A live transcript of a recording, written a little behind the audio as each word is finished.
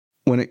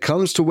When it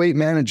comes to weight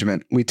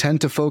management, we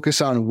tend to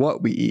focus on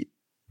what we eat,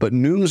 but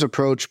Noom's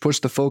approach puts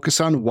the focus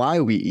on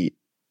why we eat.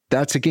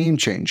 That's a game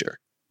changer.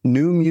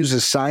 Noom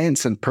uses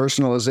science and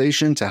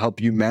personalization to help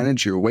you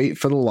manage your weight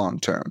for the long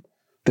term.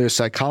 Their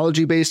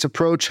psychology-based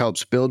approach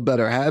helps build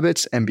better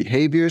habits and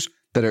behaviors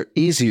that are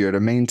easier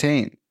to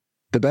maintain.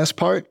 The best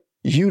part?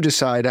 You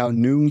decide how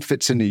Noom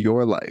fits into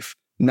your life,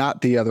 not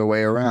the other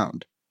way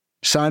around.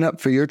 Sign up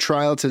for your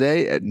trial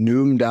today at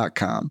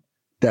Noom.com.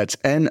 That's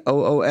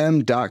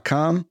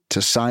Noom.com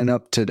to sign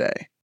up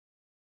today.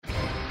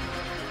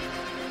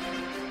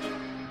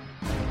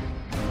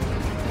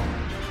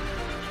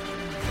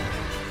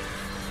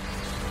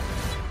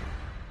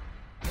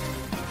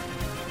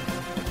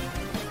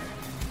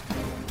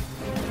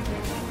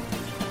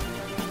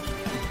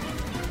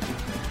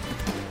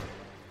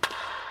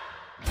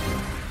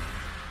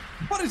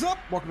 What is up?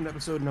 Welcome to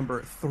episode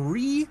number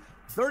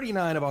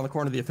 339 of On the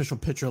Corner, the official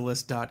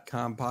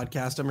PitcherList.com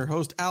podcast. I'm your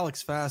host,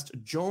 Alex Fast,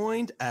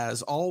 joined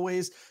as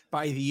always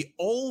by the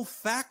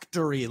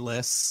olfactory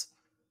lists,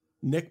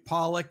 Nick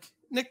Pollock.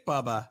 Nick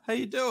Bubba, how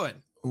you doing?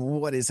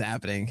 What is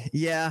happening?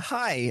 Yeah,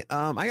 hi.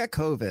 I got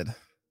COVID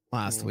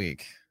last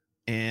week,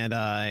 and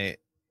I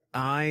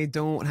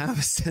don't have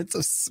a sense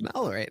of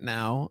smell right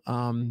now.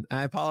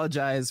 I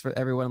apologize for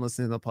everyone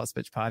listening to the Plus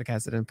Pitch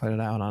podcast. I didn't put it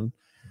out on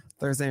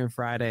Thursday and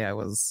Friday.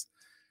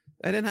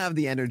 I didn't have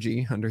the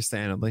energy,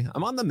 understandably.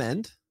 I'm on the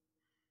mend.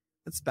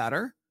 It's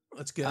better.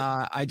 That's good.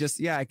 I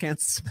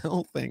can't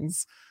smell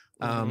things.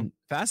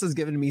 Fast has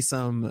given me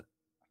some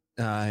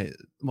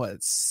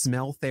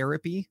smell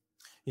therapy.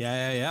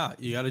 Yeah.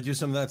 You got to do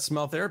some of that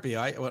smell therapy.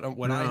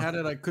 When I had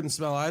it, I couldn't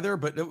smell either.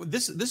 But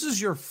this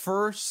is your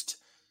first.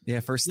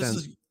 Yeah, first.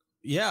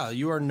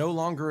 You are no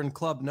longer in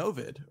Club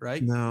Novid,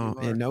 right?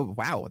 No.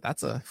 Wow,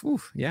 that's a.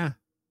 Yeah,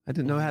 I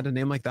didn't know I had a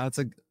name like that.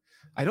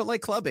 I don't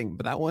like clubbing,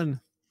 but that one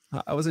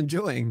I was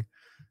enjoying.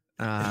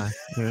 Yeah.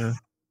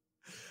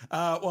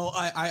 Well,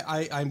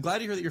 I'm glad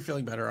to hear that you're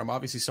feeling better. I'm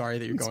obviously sorry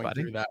that you're going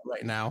through that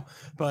right now,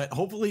 but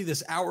hopefully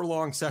this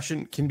hour-long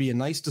session can be a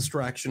nice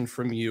distraction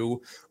from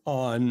you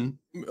on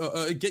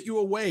get you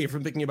away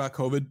from thinking about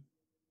COVID,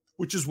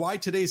 which is why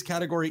today's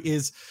category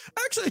is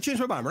actually I changed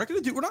my mind. I'm not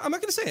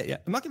going to say it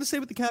yet. I'm not going to say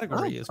what the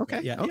category is.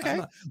 Okay. Yeah. Okay.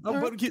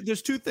 But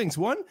there's two things.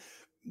 One,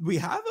 we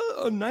have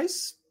a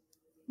nice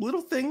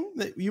little thing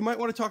that you might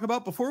want to talk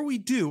about. Before we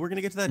do, we're going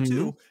to get to that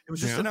too. It was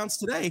just announced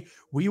today.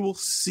 We will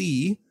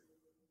see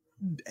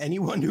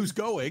anyone who's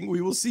going.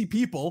 We will see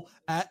people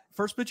at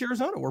First Pitch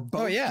Arizona. We're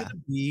both going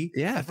to be.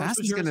 Yeah, Fast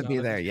is going to be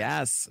there.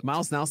 Yes,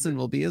 Miles Nelson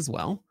will be as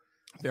well.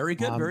 Very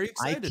good. Very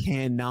excited. I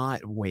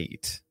cannot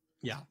wait.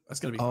 Yeah,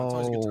 that's going to be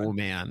fun. Oh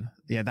man,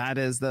 yeah, that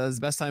is the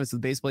best time. It's the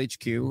Baseball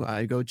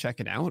HQ. Go check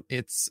it out.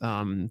 It's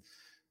the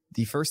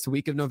first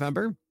week of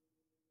November.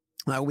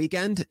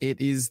 Weekend, it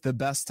is the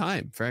best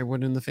time for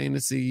everyone in the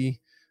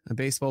fantasy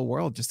baseball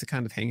world just to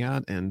kind of hang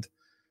out and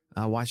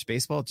watch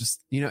baseball.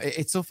 Just,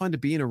 it's so fun to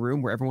be in a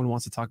room where everyone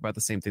wants to talk about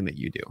the same thing that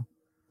you do.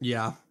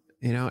 Yeah.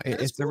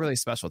 It's cool. A really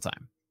special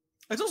time.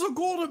 It's also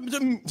cool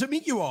to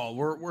meet you all.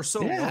 We're so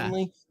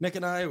lonely. Nick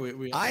and I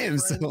I am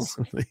so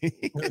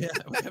lonely. we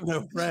have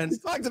no friends.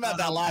 We talked about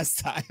that last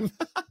time.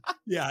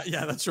 Yeah,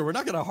 that's true. We're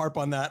not going to harp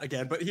on that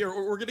again, but here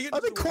we're going to get.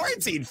 I'm in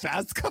quarantine,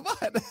 Fast. Come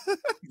on.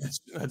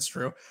 That's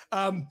true.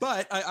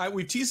 But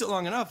we've teased it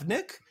long enough.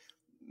 Nick,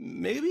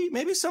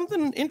 maybe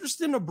something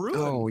interesting to brew.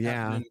 Oh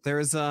yeah,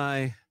 there's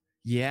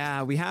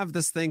we have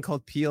this thing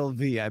called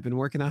PLV. I've been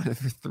working on it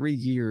for 3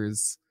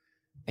 years.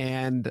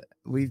 And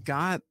we've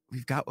got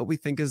what we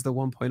think is the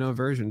 1.0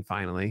 version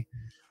finally.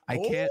 I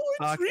can't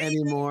talk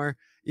anymore.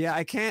 Yeah,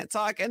 I can't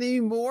talk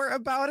anymore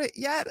about it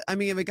yet. I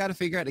mean, we got to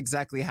figure out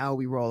exactly how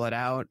we roll it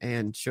out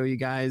and show you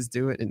guys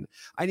do it. And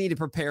I need to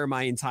prepare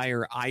my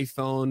entire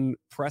iPhone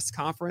press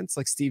conference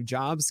like Steve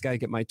Jobs. Got to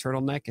get my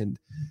turtleneck and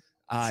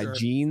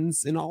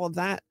jeans and all of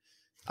that.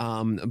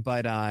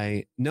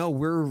 No,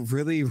 we're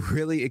really,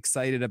 really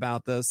excited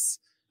about this.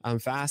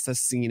 Fast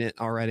has seen it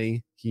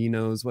already. He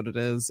knows what it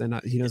is,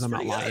 and he knows I'm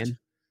not lying.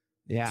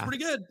 Yeah, it's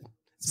pretty good.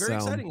 It's very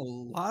exciting. A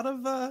lot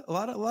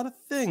of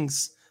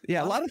things.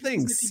 Yeah, a lot of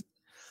things.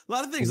 A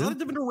lot of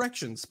different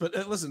directions. But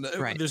listen,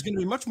 there's going to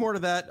be much more to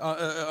that.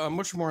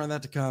 Much more on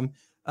that to come.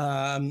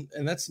 And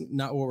that's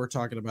not what we're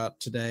talking about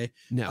today.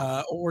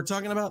 No, we're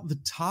talking about the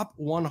top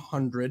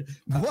 100.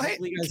 What?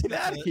 Get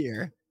out of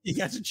here. You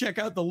got to check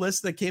out the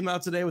list that came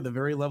out today with a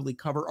very lovely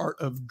cover art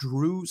of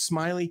Drew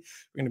Smiley.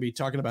 We're going to be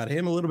talking about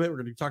him a little bit. We're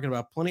going to be talking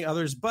about plenty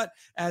others. But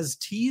as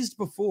teased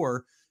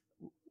before,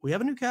 we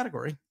have a new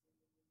category.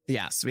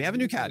 Yes, we have a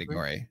new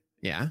category.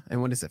 Yeah.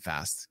 And what is it,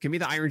 Fast? Give me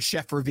the Iron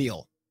Chef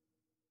reveal.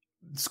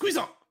 Squeeze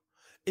on.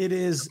 It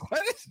is.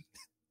 What?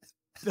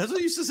 That's what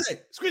you used to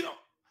say. Squeeze on.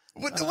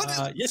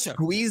 What yes, chef.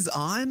 Squeeze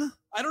on?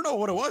 I don't know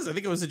what it was. I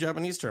think it was a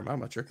Japanese term. I'm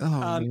not sure.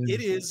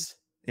 It is.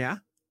 Yeah.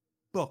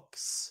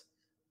 Books.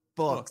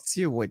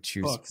 You would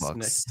choose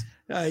books.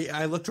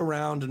 I looked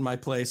around in my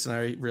place and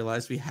I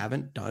realized we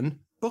haven't done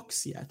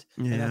books yet.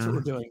 Yeah. And that's what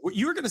we're doing.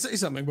 You were going to say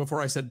something before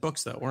I said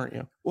books, though, weren't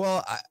you?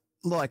 Well,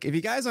 look, if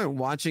you guys aren't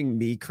watching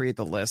me create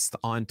the list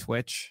on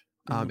Twitch,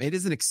 it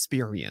is an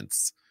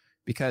experience.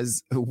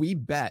 because we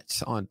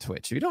bet on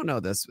Twitch. If you don't know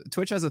this,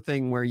 Twitch has a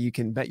thing where you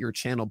can bet your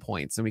channel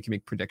points and we can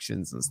make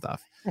predictions and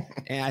stuff.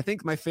 And I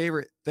think my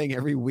favorite thing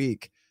every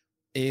week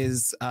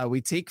is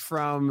we take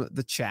from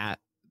the chat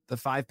the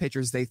 5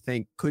 pictures they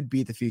think could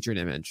be the featured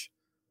image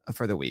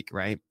for the week,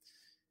 right?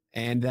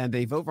 And then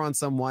they vote on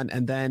someone,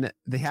 and then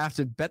they have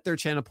to bet their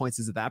channel points.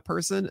 Is it that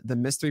person, the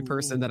mystery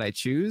person that I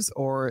choose,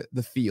 or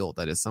the field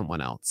that is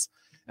someone else?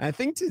 And I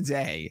think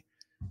today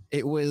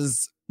it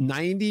was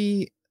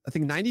 95%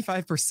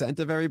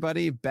 of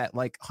everybody bet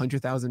like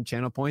 100,000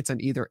 channel points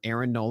on either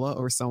Aaron Nola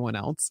or someone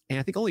else. And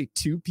I think only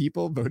 2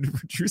 people voted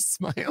for Drew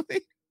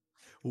Smiley.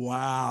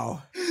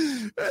 Wow.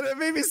 And it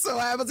made me so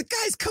happy. I was like,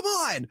 guys, come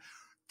on.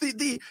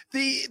 The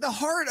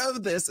heart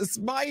of this is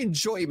my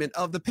enjoyment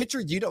of the pitcher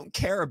you don't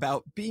care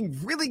about being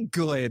really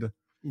good.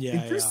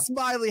 Yeah. Drew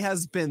Smiley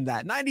has been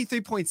that.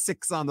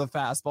 93.6 on the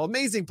fastball.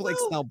 Amazing Blake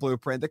Snell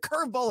blueprint. The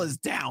curveball is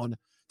down.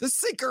 The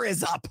sinker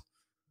is up.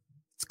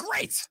 It's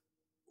great.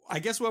 I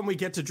guess when we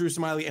get to Drew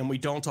Smiley and we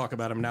don't talk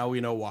about him, now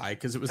we know why,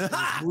 because it was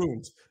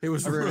ruined. It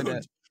was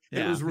ruined.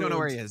 Yeah, it was ruined. We don't know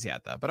where he is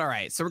yet, though. But all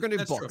right, so we're going to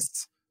do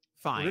books.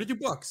 True. Fine. We're going to do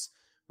books.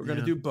 We're going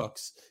to do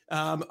books.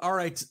 All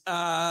right.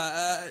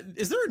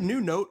 Is there a new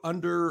note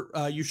under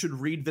you should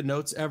read the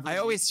notes every I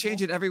always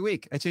change it every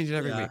week. I change it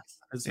every week.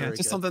 Yeah,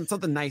 just good.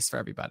 something nice for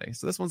everybody.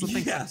 So this one's the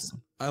thing. Yes,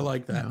 I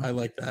like that. I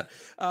like that.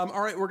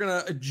 All right, we're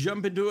going to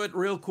jump into it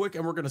real quick,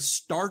 and we're going to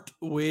start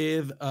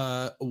with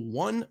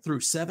 1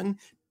 through 7.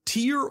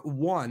 Tier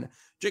 1,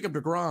 Jacob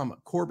deGrom,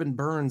 Corbin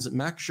Burns,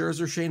 Max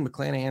Scherzer, Shane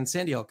McClanahan,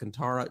 Sandy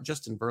Alcantara,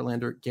 Justin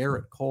Verlander,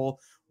 Garrett Cole.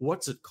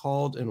 What's it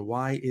called, and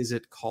why is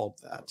it called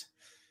that?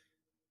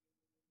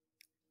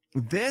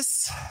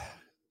 This,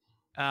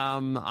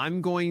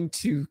 I'm going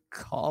to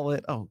call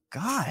it,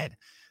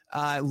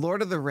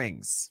 Lord of the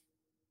Rings.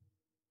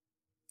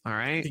 All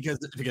right. Because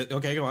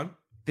okay, go on.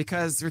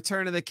 Because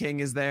Return of the King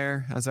is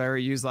there, as I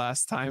already used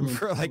last time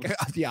for like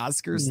the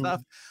Oscar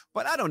stuff.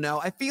 But I don't know.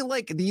 I feel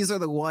like these are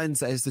the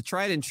ones as the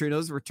tried and true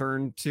knows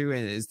return to,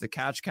 and is the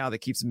cash cow that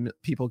keeps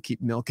people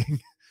keep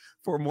milking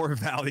for more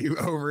value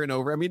over and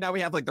over. I mean, now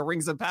we have like the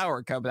Rings of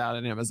Power coming out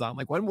on Amazon.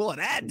 Like, when will it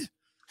end?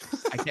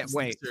 I can't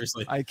wait.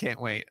 Seriously, I can't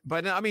wait.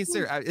 But no, I mean,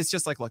 seriously, it's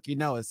just like, look, you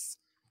can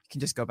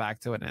just go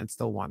back to it, and it's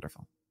still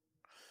wonderful.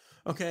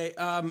 Okay,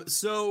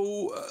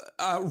 so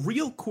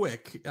real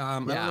quick, I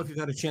don't know if you've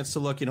had a chance to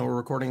look. We're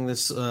recording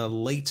this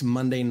late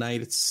Monday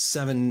night. It's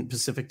 7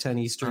 Pacific, 10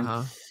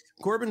 Eastern.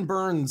 Corbin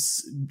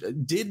Burns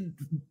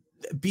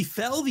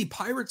befell the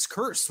Pirates'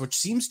 curse, which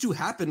seems to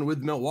happen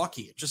with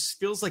Milwaukee. It just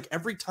feels like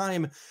every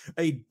time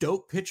a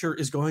dope pitcher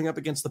is going up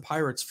against the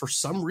Pirates, for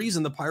some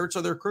reason, the Pirates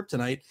are their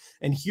kryptonite.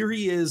 And here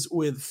he is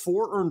with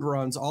 4 earned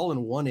runs, all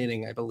in 1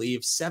 inning, I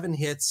believe, 7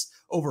 hits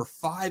over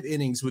 5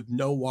 innings with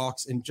no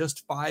walks and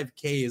just 5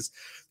 Ks.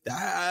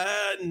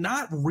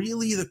 Not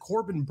really the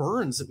Corbin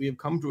Burns that we have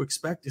come to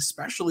expect,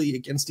 especially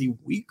against a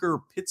weaker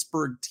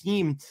Pittsburgh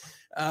team.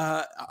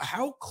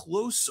 How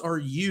close are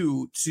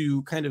you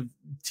to kind of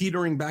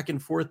teetering back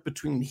and forth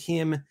between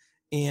him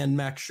and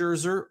Max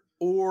Scherzer?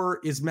 Or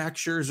is Max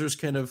Scherzer's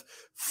kind of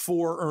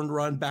 4 earned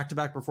run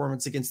back-to-back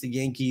performance against the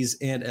Yankees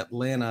and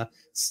Atlanta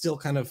still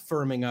kind of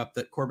firming up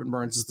that Corbin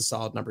Burns is the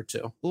solid number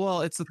 2?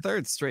 Well, it's the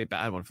 3rd straight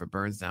bad one for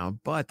Burns now,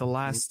 but the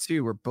last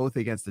 2 were both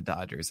against the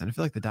Dodgers. And I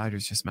feel like the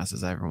Dodgers just mess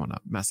everyone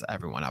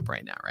up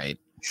right now, right?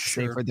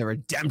 Sure. Save for the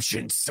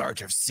redemption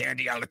start of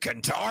Sandy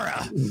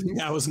Alcantara.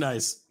 That was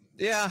nice.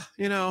 Yeah,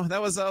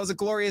 that was a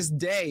glorious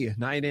day.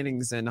 9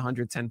 innings and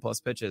 110 plus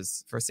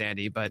pitches for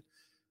Sandy. But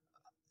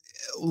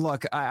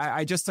look,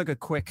 I just took a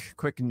quick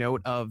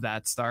note of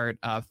that start.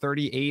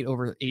 38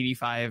 over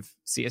 85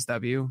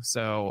 CSW.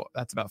 So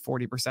that's about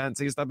 40%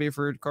 CSW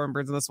for Corbin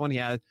Burns in this one. He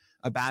had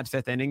a bad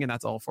 5th inning, and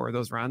that's all 4 of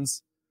those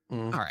runs.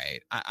 All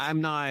right. I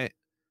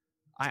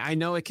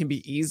know it can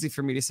be easy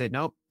for me to say,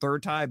 nope,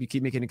 3rd time, you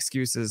keep making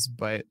excuses,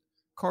 but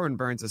Corbin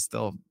Burns is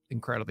still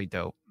incredibly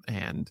dope.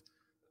 And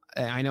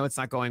I know it's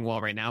not going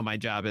well right now. My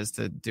job is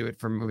to do it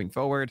from moving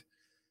forward.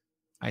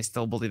 I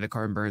still believe that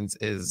Corbin Burns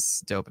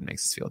is dope and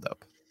makes us feel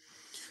dope.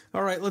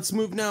 All right, let's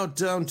move now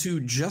down to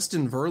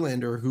Justin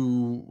Verlander,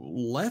 who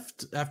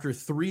left after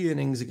 3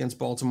 innings against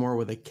Baltimore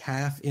with a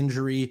calf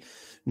injury.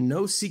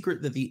 No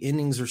secret that the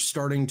innings are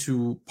starting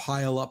to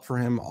pile up for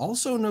him.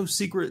 Also, no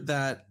secret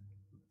that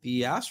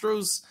the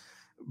Astros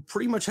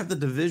pretty much have the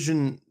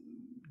division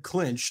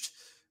clinched,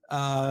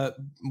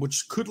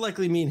 which could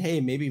likely mean, hey,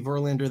 maybe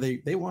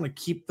Verlander, they want to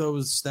keep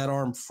that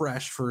arm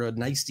fresh for a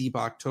nice deep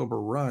October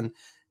run.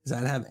 Does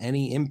that have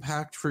any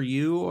impact for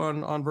you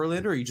on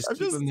Verlander, or you just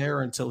keep him there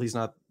until he's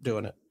not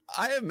doing it?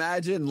 I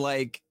imagine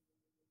like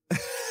so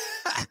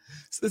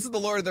this is the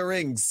Lord of the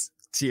Rings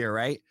tier,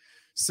 right?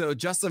 So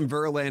Justin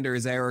Verlander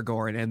is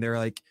Aragorn, and they're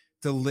like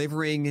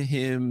delivering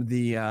him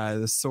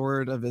the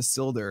sword of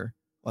Isildur,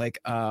 like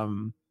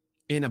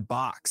in a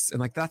box, and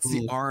like that's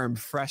the arm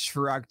fresh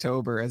for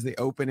October as they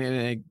open it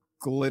and it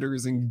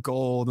glitters in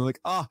gold. And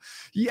like, oh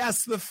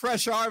yes, the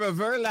fresh arm of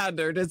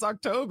Verlander. It's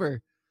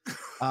October.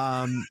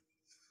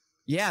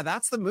 Yeah,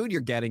 that's the mood you're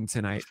getting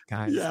tonight,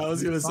 guys. Yeah, I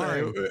was gonna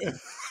say.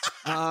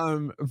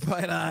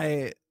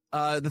 But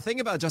The thing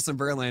about Justin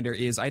Verlander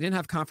is I didn't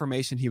have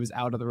confirmation he was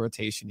out of the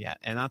rotation yet.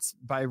 And that's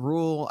by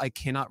rule, I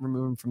cannot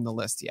remove him from the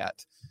list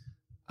yet,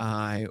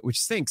 which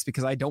stinks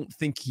because I don't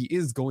think he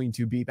is going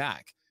to be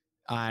back.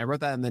 I wrote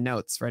that in the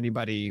notes for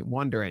anybody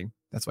wondering.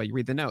 That's why you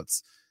read the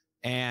notes.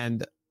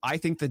 And I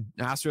think the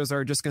Astros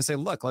are just going to say,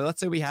 look, let's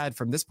say we had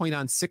from this point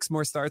on 6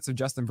 more starts of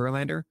Justin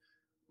Verlander.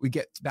 We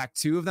get back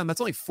 2 of them.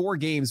 That's only 4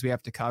 games we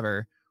have to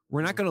cover.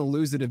 We're not going to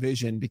lose the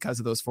division because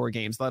of those 4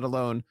 games, let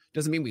alone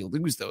doesn't mean we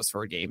lose those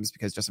 4 games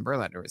because Justin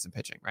Verlander isn't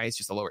pitching, right? It's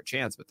just a lower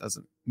chance, but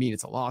doesn't mean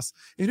it's a loss.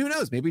 And who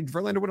knows? Maybe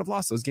Verlander would have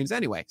lost those games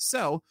anyway.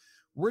 So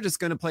we're just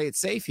going to play it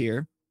safe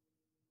here.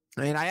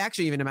 And I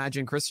actually even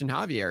imagine Christian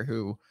Javier,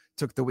 who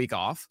took the week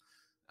off,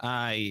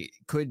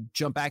 could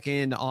jump back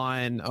in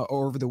on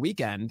over the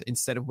weekend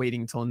instead of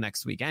waiting until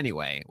next week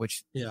anyway,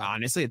 which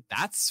honestly,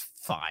 that's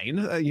fine.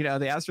 The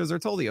Astros are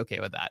totally okay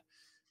with that.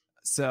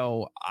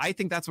 So I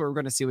think that's what we're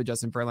going to see with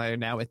Justin Verlander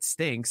now. It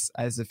stinks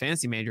as a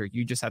fantasy manager.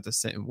 You just have to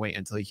sit and wait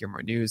until you hear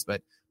more news.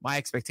 But my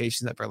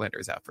expectation is that Verlander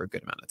is out for a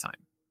good amount of time.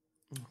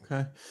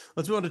 Okay.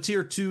 Let's move on to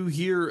tier 2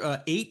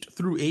 here, 8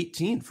 through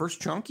 18.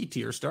 First chunky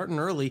tier, starting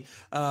early.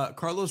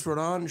 Carlos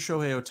Rodon,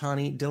 Shohei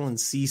Ohtani, Dylan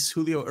Cease,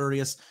 Julio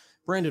Urias,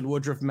 Brandon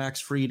Woodruff, Max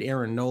Fried,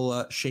 Aaron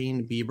Nola,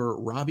 Shane Bieber,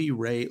 Robbie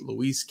Ray,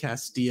 Luis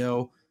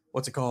Castillo.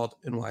 What's it called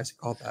and why is it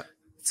called that?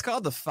 It's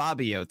called the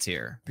Fabio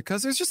tier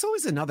because there's just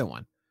always another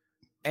one.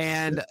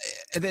 And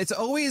it's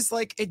always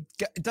like it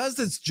does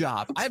its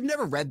job. I've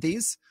never read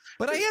these,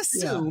 but I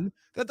assume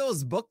that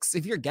those books,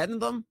 if you're getting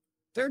them,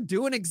 they're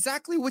doing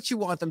exactly what you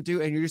want them to.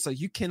 And you're just like,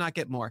 you cannot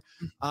get more.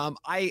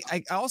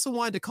 I also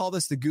wanted to call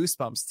this the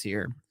Goosebumps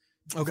tier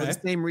for the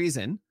same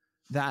reason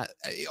that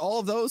all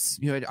of those,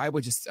 I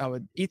would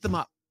eat them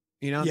up,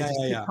 keep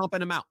pumping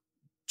them out.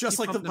 Just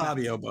like the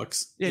Fabio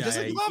books. Yeah, just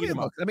like the Fabio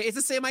books. I mean, it's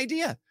the same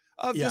idea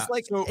of just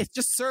like, it's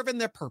just serving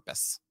their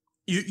purpose.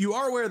 You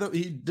are aware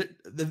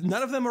that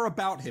none of them are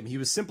about him. He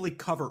was simply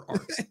cover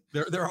art.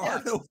 There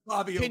are no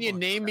Fabio. Can you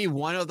name me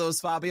one of those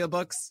Fabio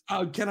books?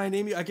 Can I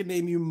name you? I can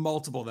name you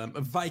multiple of them.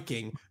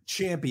 Viking,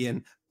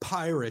 Champion,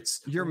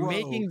 Pirates. You're Rogue,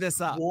 making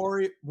this up.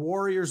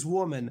 Warrior's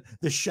Woman,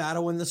 The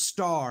Shadow and the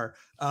Star.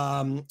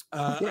 Flowers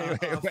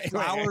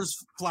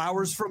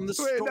from the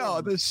Storm. No,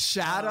 The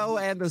Shadow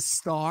and the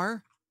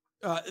Star.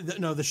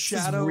 The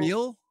Shadow. Is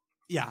real?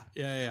 Yeah.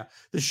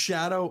 The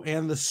Shadow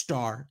and the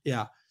Star.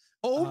 Yeah.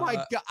 Oh my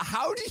God!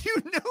 How do you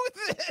know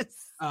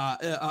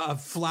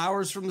this?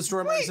 Flowers from the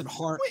Storm. I said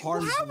Harm's how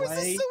Way. How is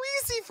this so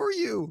easy for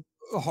you?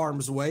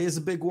 Harm's Way is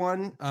a big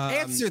one.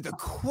 Answer the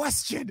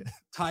question.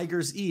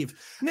 Tiger's Eve.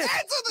 Nick,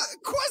 answer the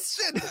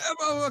question.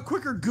 I'm a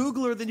quicker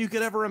Googler than you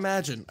could ever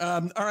imagine.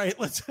 All right,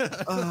 let's.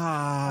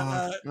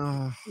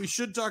 We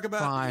should talk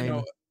about.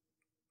 Fine.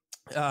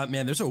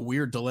 Man, there's a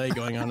weird delay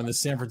going on in the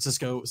San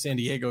Francisco-San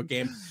Diego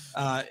game.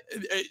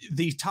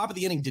 The top of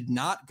the inning did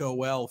not go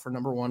well for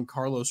number 1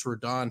 Carlos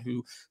Rodon,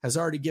 who has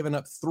already given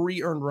up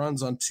 3 earned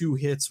runs on 2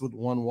 hits with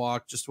 1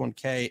 walk, just 1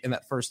 K in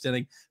that first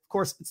inning. Of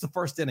course, it's the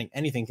first inning.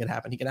 Anything can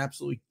happen. He can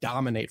absolutely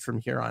dominate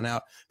from here on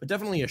out, but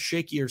definitely a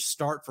shakier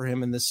start for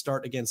him in this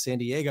start against San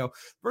Diego.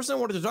 The person I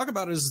wanted to talk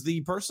about is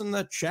the person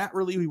that chat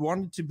really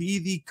wanted to be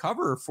the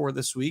cover for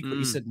this week, but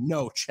he said,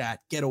 no,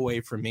 chat, get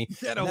away from me.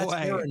 Get away.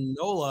 That's Aaron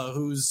Nola,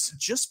 who's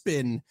just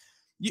been,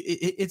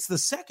 it's the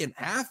second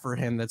half for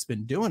him that's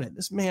been doing it.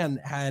 This man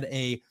had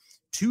a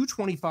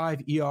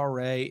 2.25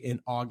 ERA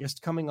in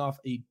August, coming off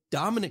a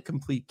dominant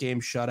complete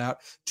game shutout,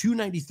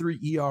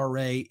 2.93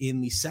 ERA in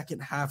the second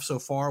half so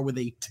far with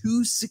a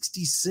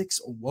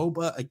 2.66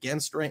 WOBA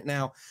against right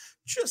now.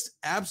 Just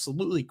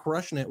absolutely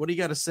crushing it. What do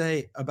you got to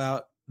say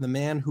about the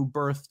man who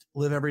birthed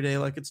Live Every Day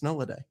Like It's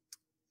Nola Day?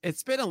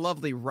 It's been a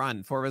lovely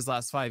run. 4 of his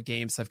last 5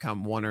 games have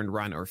come 1 earned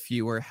run or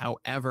fewer.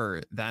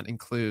 However, that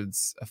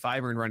includes a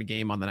 5 earned run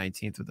game on the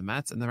 19th with the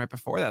Mets. And then right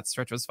before that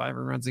stretch was 5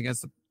 earned runs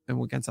against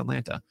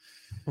Atlanta.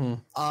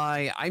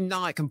 I'm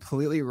not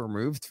completely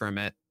removed from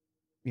it.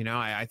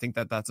 I think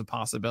that that's a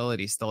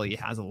possibility. Still, he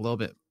has a little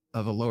bit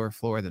of a lower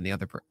floor than the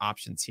other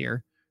options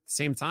here. At the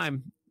same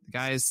time, the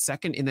guy is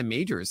second in the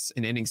majors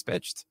in innings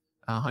pitched.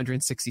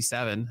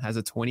 167, has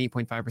a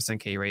 20.5%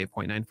 K rate,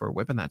 0.94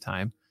 whip in that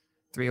time.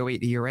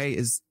 308 ERA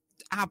is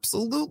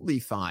absolutely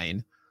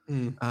fine.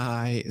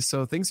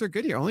 So things are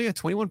good here. Only a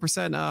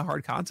 21%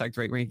 hard contact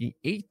rate, ranking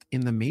 8th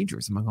in the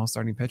majors among all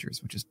starting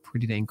pitchers, which is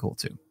pretty dang cool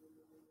too.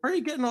 Where are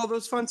you getting all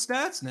those fun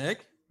stats,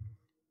 Nick?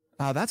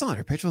 That's on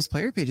our Pitchers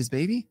player pages,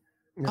 baby.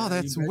 Yeah,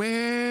 that's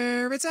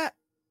where it's at.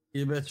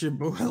 You bet you.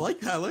 I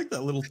like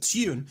that little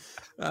tune.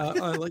 I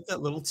like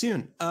that little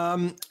tune.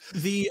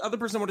 The other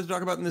person I wanted to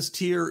talk about in this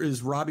tier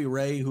is Robbie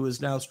Ray, who has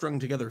now strung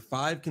together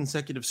 5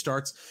 consecutive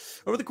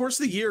starts over the course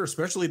of the year,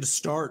 especially to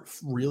start,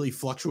 really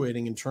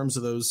fluctuating in terms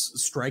of those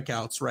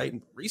strikeouts, right?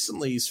 And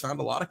recently he's found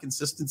a lot of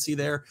consistency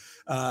there.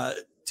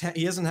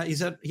 He has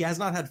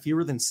not had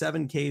fewer than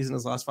 7 Ks in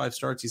his last 5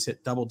 starts. He's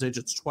hit double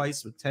digits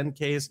twice with 10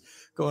 Ks,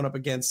 going up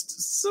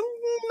against some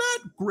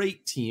not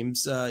great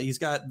teams. He's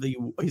got the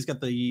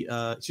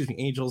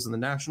Angels and the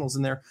Nationals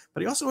in there,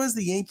 but he also has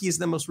the Yankees.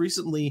 Then most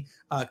recently,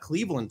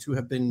 Cleveland, who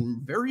have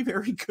been very,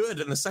 very good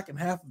in the second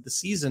half of the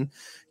season.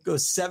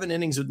 Goes 7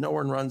 innings with no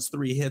earned runs,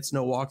 3 hits,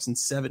 no walks, and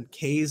 7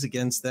 Ks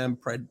against them.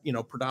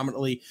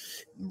 Predominantly,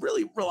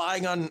 really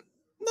relying on.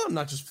 No,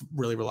 not just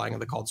really relying on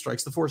the called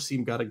strikes. The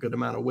 4-seam got a good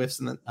amount of whiffs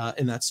in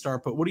that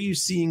start. But what are you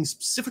seeing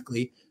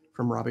specifically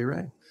from Robbie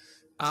Ray?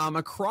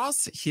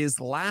 Across his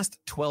last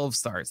 12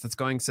 starts, that's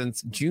going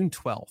since June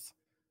 12th,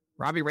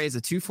 Robbie Ray is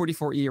a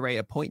 2.44 ERA,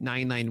 a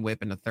 .99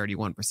 whip, and a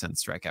 31%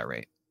 strikeout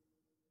rate.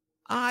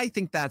 I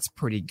think that's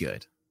pretty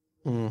good.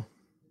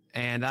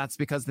 And that's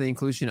because of the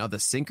inclusion of the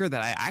sinker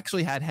that I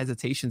actually had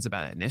hesitations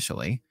about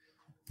initially.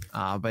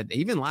 But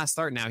even last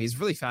start now, he's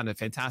really found a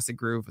fantastic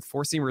groove with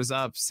 4-seamers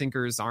up,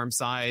 sinkers, arm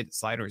side,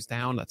 sliders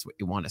down. That's what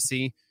you want to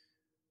see.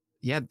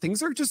 Yeah,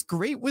 things are just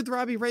great with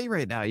Robbie Ray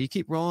right now. You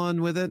keep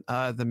rolling with it.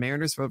 The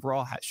Mariners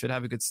overall should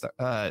have a good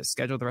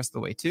schedule the rest of the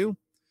way too.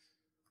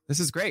 This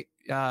is great.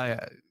 I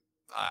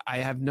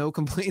have no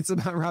complaints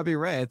about Robbie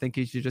Ray. I think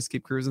he should just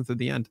keep cruising through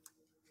the end.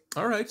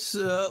 All right,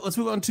 let's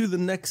move on to the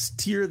next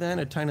tier then,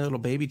 a tiny little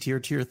baby tier,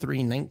 tier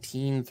 3,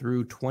 19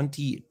 through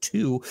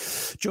 22.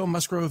 Joe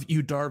Musgrove,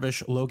 Yu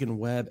Darvish, Logan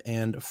Webb,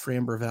 and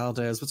Framber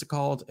Valdez. What's it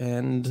called,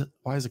 and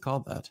why is it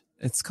called that?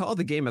 It's called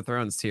the Game of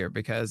Thrones tier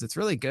because it's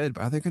really good,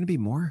 but are there going to be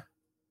more?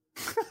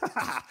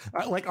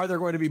 Are there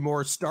going to be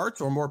more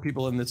starts or more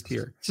people in this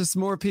tier? Just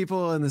more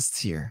people in this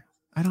tier.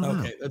 I don't know.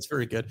 Okay, that's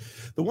very good.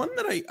 The one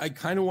that I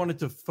kind of wanted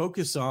to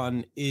focus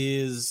on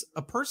is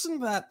a person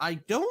that I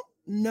don't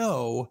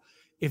know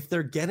if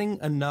they're getting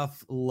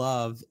enough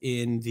love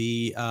in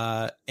the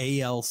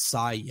AL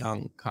Cy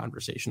Young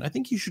conversation. I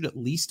think you should at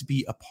least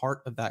be a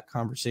part of that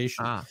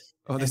conversation.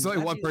 Oh, there's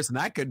only one person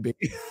that could be.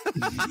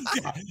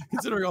 Yeah,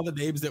 considering all the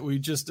names that we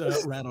just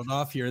rattled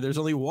off here, there's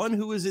only one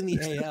who is in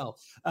the AL,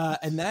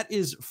 and that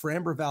is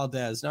Framber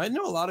Valdez. Now, I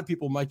know a lot of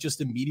people might just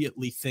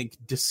immediately think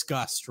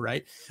disgust,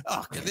 right?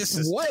 Oh, this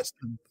is what?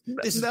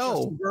 This is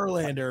Justin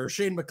Verlander or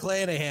Shane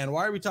McClanahan.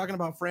 Why are we talking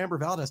about Framber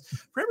Valdez?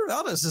 Framber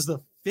Valdez is the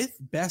 5th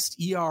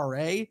best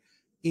ERA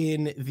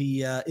in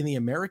the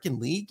American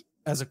League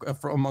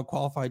among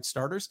qualified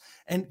starters.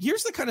 And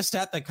here's the kind of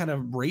stat that kind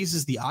of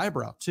raises the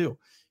eyebrow too.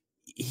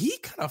 He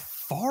kind of not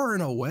far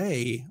and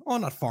away,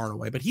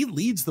 but he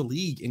leads the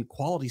league in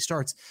quality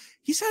starts.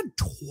 He's had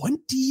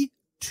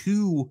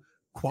 22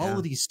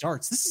 quality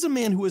starts. This is a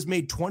man who has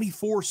made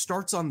 24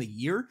 starts on the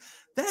year.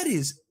 That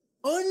is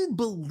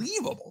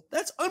unbelievable.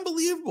 That's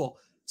unbelievable.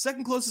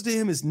 Second closest to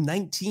him is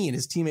 19.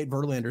 His teammate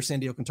Verlander,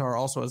 Sandy Alcantara,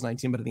 also has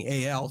 19, but in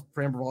the AL,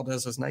 Framber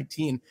Valdez has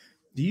 19.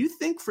 Do you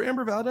think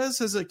Framber Valdez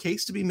has a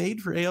case to be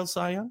made for AL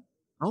Cy Young?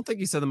 I don't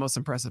think you said the most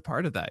impressive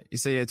part of that. You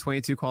say he had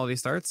 22 quality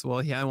starts. Well,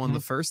 he had one the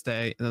first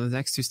day, and then the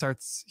next 2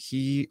 starts,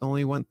 he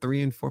only went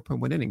 3 and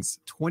 4.1 innings,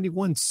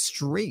 21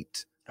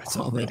 straight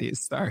quality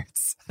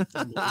starts for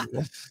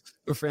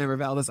Framber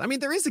Valdez. I mean,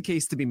 there is a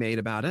case to be made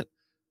about it.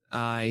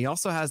 He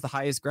also has the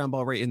highest ground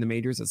ball rate in the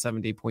majors at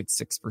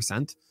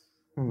 70.6%.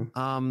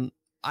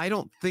 I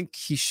don't think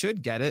he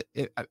should get it.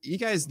 You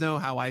guys know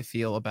how I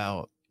feel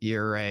about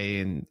ERA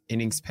and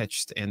innings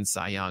pitched in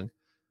Cy Young.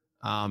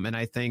 And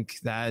I think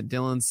that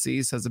Dylan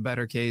Cease has a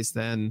better case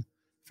than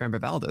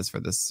Framber Valdez for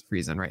this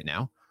reason right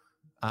now.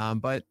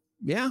 But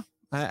yeah,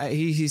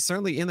 he's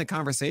certainly in the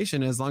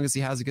conversation as long as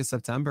he has a good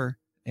September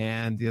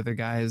and the other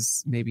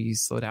guys maybe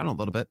slow down a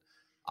little bit.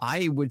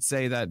 I would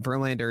say that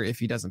Verlander, if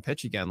he doesn't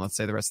pitch again, let's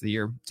say the rest of the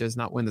year, does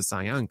not win the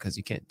Cy Young because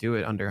you can't do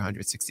it under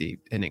 160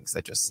 innings.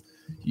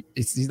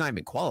 He's not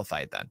even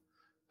qualified then.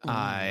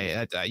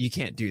 You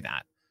can't do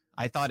that.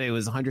 I thought it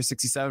was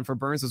 167 for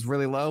Burns was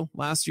really low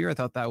last year. I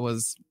thought that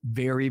was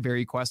very,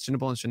 very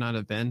questionable and should not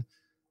have been.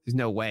 There's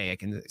no way I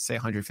can say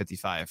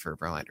 155 for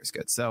Verlander is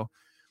good. So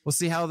we'll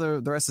see how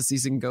the rest of the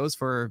season goes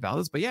for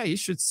Valdez. But yeah, you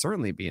should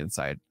certainly be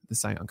inside the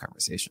Cy Young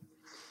conversation.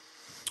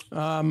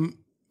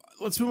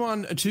 Let's move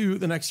on to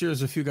the next year.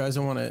 There's a few guys I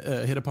want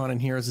to hit upon in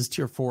here. This is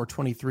tier 4,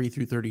 23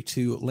 through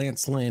 32.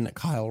 Lance Lynn,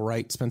 Kyle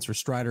Wright, Spencer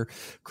Strider,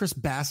 Chris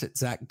Bassett,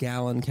 Zach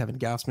Gallen, Kevin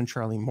Gausman,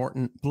 Charlie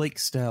Morton, Blake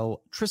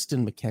Snell,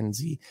 Tristan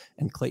McKenzie,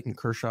 and Clayton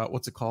Kershaw.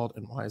 What's it called,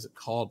 and why is it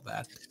called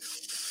that?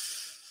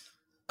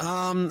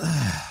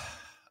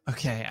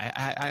 Okay,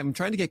 I'm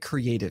trying to get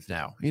creative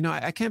now. You know,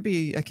 I can't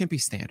be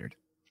standard.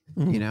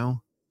 You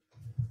know,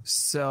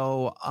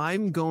 so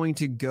I'm going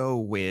to go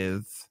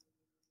with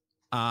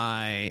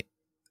all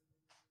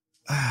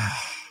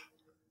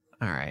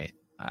right.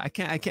 I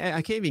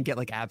can't even get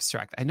like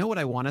abstract. I know what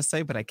I want to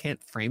say, but I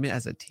can't frame it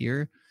as a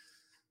tier.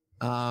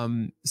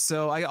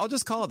 So I'll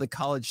just call it the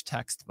college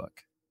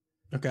textbook.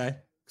 Okay.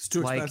 It's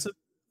too expensive.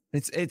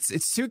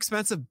 It's too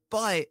expensive,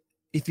 but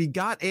if you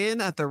got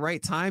in at the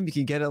right time, you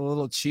can get it a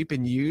little cheap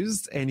and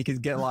used, and you can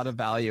get a lot of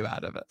value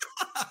out of it.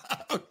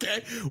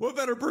 Okay. What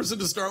better person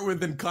to start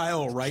with than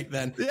Kyle Wright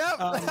then? Yep.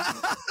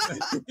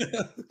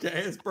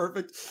 Okay, it's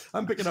perfect.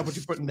 I'm picking up what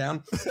you're putting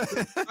down.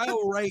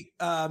 Kyle Wright,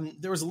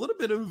 there was a little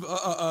bit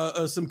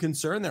of some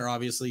concern there,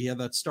 obviously. He had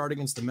that start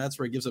against the Mets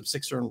where he gives up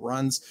 6 earned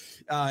runs.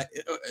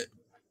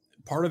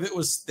 part of it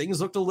was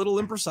things looked a little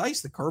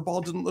imprecise. The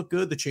curveball didn't look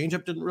good. The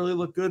changeup didn't really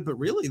look good. But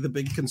really, the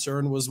big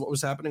concern was what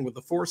was happening with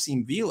the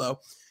four-seam velo.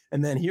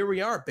 And then here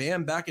we are,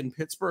 bam, back in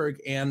Pittsburgh,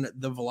 and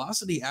the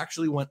velocity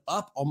actually went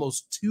up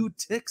almost 2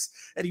 ticks,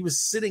 and he was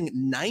sitting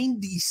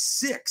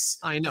 96.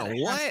 I know. That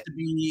what? has to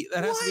be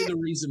the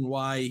reason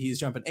why he's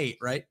jumping 8,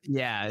 right?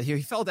 Yeah,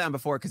 he fell down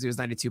before because he was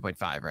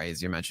 92.5, right,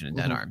 as you mentioned in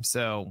dead arm.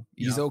 So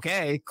he's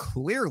okay,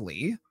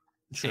 clearly.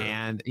 Sure.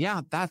 And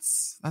yeah,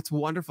 that's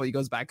wonderful. He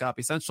goes back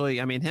up.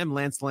 Essentially, I mean, him,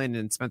 Lance Lynn,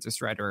 and Spencer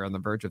Strider are on the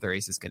verge of their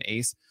aces can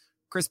ace.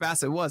 Chris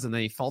Bassett was, and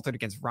then he faltered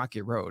against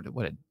Rocky Road.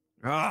 What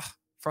a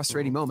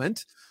frustrating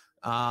moment.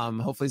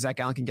 Hopefully Zach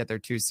Allen can get there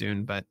too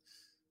soon, but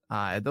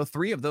the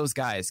 3 of those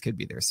guys could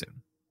be there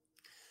soon.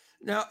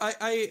 Now,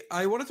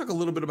 I want to talk a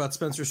little bit about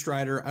Spencer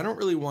Strider. I don't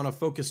really want to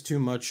focus too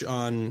much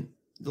on.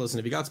 Listen,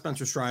 if you got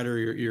Spencer Strider,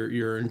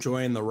 you're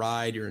enjoying the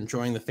ride. You're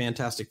enjoying the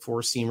fantastic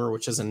four-seamer,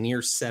 which has a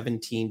near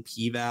 17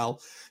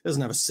 p-val.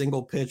 Doesn't have a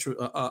single pitch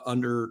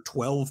under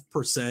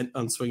 12%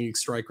 on swinging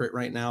strike rate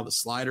right now. The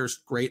slider's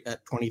great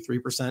at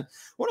 23%. I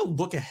want to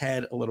look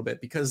ahead a little bit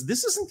because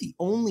this isn't the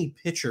only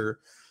pitcher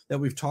that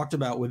we've talked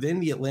about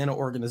within the Atlanta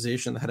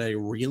organization that had a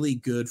really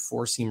good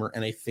four-seamer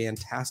and a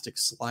fantastic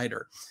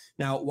slider.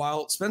 Now,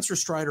 while Spencer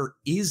Strider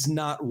is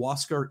not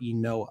Huascar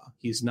Ynoa,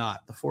 he's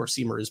not. The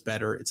four-seamer is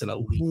better. It's an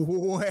elite.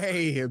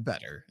 Way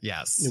better.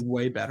 Yes.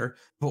 Way better.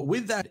 But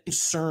with that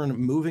concern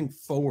moving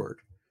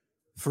forward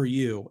for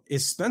you,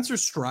 is Spencer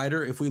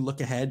Strider, if we look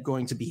ahead,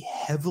 going to be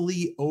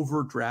heavily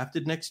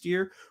overdrafted next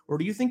year? Or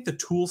do you think the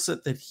tool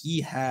set that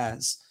he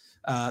has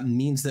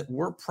means that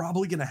we're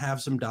probably going to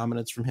have some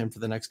dominance from him for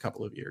the next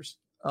couple of years?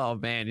 Oh,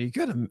 man, you're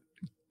gonna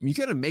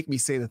make me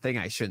say the thing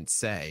I shouldn't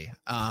say.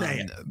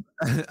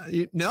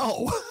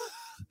 No,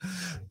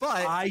 but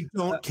I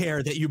don't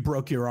care that you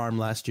broke your arm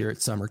last year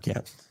at summer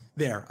camp.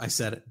 There, I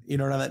said it. You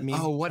know what that means?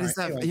 Oh, what is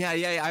that? Anyway.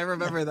 Yeah, I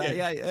remember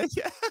that.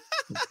 Yeah.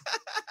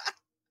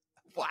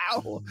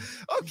 Wow.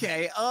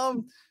 Okay.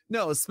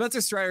 No,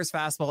 Spencer Strider's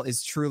fastball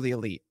is truly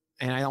elite,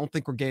 and I don't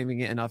think we're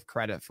giving it enough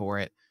credit for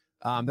it.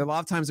 There are a lot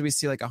of times that we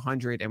see like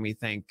 100 and we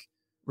think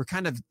we're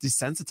kind of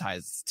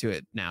desensitized to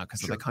it now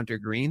because of like Hunter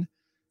Green.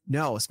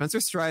 No,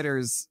 Spencer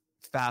Strider's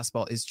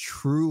fastball is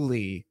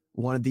truly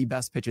one of the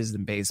best pitches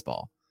in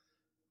baseball.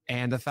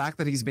 And the fact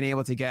that he's been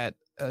able to get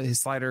his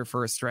slider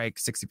for a strike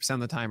 60% of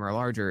the time or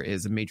larger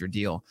is a major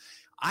deal.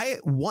 I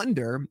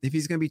wonder if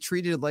he's going to be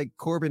treated like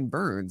Corbin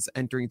Burns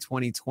entering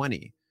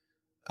 2020,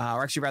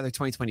 or actually rather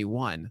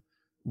 2021,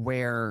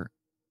 where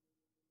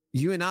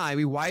you and I,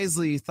 we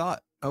wisely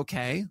thought,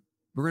 okay,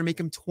 we're going to make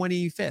him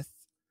 25th.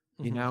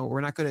 You know,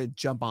 we're not going to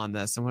jump on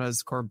this. And what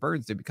does Corbin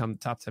Burns do? Become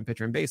top 10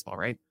 pitcher in baseball,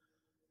 right?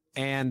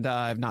 And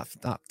not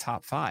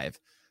top 5.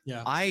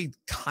 Yeah, I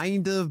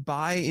kind of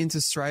buy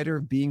into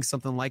Strider being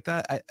something like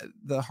that.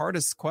 The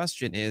hardest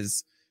question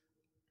is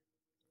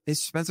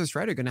Spencer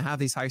Strider going to have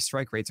these high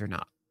strike rates or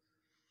not?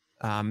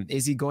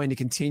 Is he going to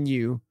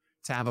continue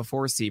to have a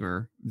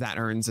four-seamer that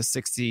earns a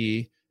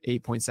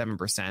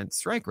 68.7%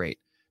 strike rate?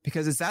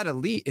 Because it's that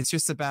elite. It's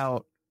just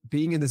about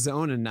being in the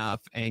zone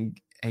enough and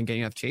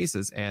getting enough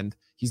chases. And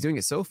he's doing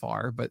it so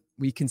far, but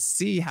we can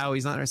see how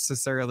he's not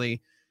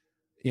necessarily,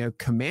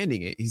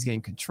 commanding it. He's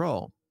getting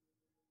control.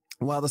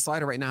 Well, the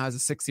slider right now has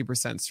a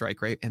 60%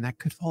 strike rate, and that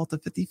could fall to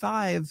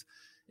 55.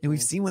 And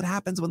we've seen what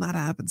happens when that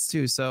happens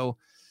too. So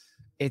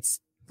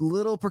it's a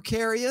little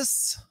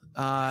precarious,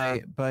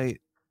 but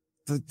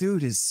the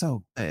dude is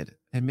so good,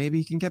 and maybe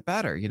he can get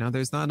better.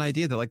 There's not an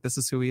idea that like this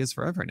is who he is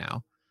forever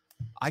now.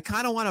 I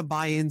kind of want to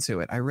buy into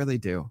it. I really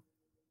do.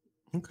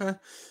 Okay.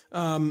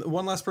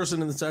 One last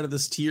person inside of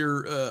this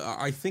tier.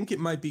 I think it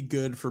might be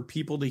good for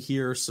people to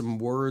hear some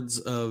words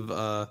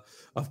of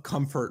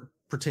comfort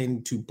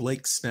pertaining to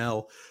Blake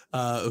Snell,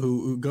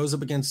 who goes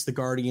up against the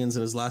Guardians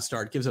in his last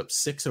start, gives up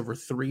 6 over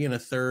 3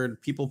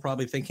 1/3. People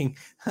probably thinking,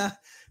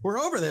 we're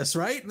over this,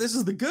 right? This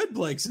is the good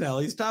Blake Snell.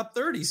 He's top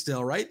 30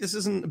 still, right? This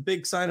isn't a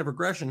big sign of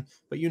regression,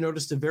 but you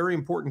noticed a very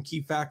important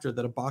key factor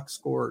that a box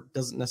score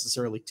doesn't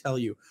necessarily tell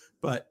you,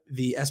 but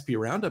the SP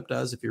Roundup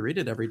does if you read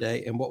it every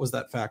day. And what was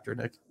that factor,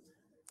 Nick?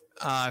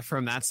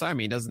 From that side, I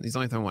mean, he's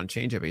only throwing one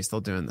changeup, but he's still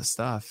doing the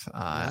stuff.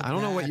 I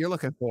don't know what you're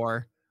looking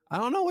for. I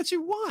don't know what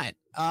you want.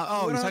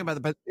 You're talking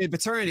about the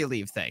paternity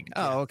leave thing.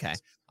 Oh, okay.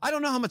 I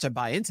don't know how much I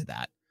buy into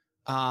that.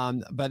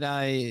 But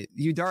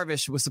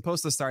Darvish was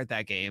supposed to start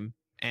that game,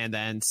 and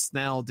then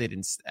Snell did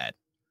instead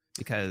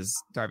because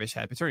Darvish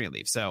had paternity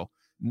leave. So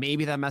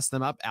maybe that messed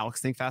them up.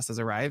 Alex Thinkfast has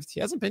arrived.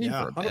 He hasn't been here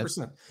for a bit.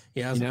 100%.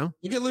 Yeah,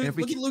 look at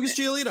Lucas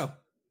Giolito.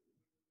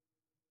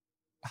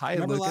 Hi,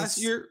 remember Lucas. Last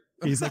year?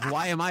 He's like,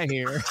 why am I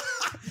here?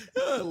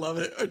 I love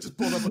it. I just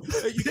pulled up.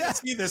 You can't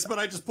see this, but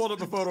I just pulled up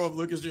a photo of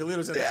Lucas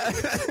Giolito.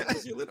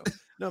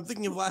 No, I'm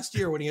thinking of last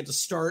year when he had to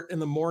start in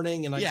the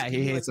morning, and he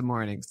hates the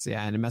mornings.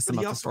 Yeah, and it messed him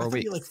up for 4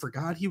 weeks. He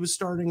forgot he was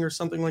starting or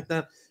something like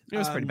that. It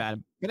was pretty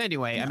bad. But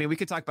anyway, I mean, we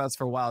could talk about this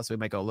for a while, so we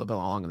might go a little bit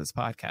long on this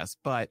podcast.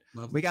 But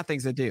we got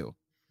things to do,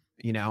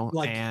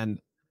 and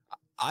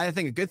I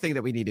think a good thing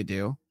that we need to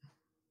do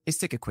is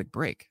take a quick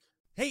break.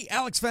 Hey,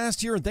 Alex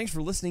Fast here, and thanks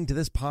for listening to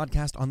this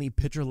podcast on the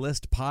Pitcher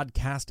List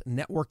Podcast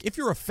Network. If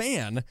you're a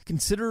fan,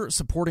 consider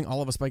supporting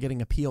all of us by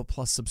getting a PL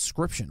Plus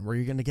subscription, where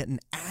you're going to get an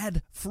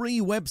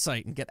ad-free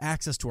website and get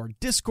access to our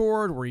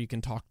Discord, where you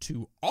can talk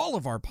to all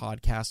of our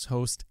podcast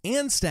hosts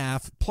and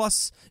staff.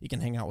 Plus, you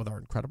can hang out with our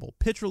incredible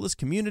Pitcher List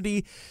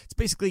community. It's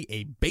basically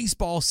a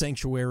baseball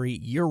sanctuary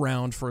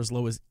year-round for as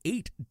low as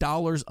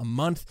 $8 a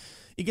month.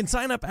 You can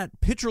sign up at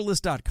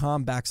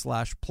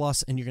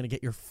pitcherlist.com/plus, and you're going to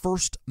get your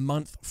first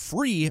month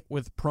free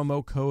with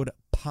promo code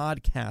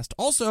podcast.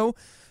 Also,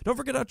 don't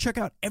forget to check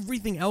out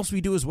everything else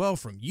we do as well,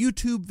 from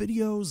YouTube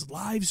videos,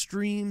 live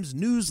streams,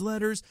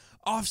 newsletters,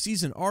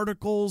 off-season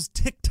articles,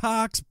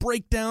 TikToks,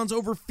 breakdowns,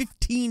 over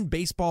 15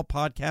 baseball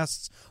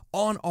podcasts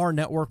on our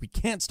network. We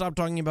can't stop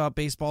talking about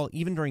baseball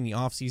even during the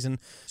off-season.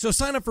 So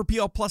sign up for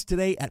PL Plus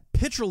today at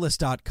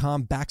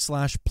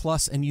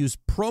pitcherlist.com/plus and use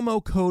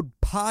promo code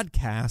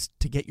podcast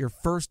to get your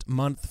first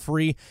month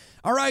free.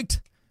 All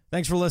right.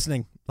 Thanks for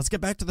listening. Let's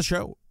get back to the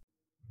show.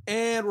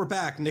 And we're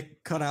back.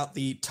 Nick cut out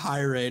the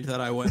tirade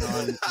that I went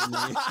on in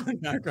the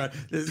background.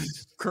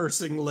 This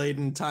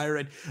cursing-laden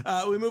tirade.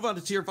 We move on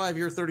to Tier 5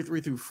 here,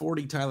 33 through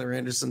 40. Tyler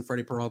Anderson,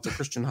 Freddie Peralta,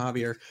 Christian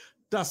Javier,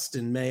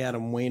 Dustin May,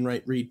 Adam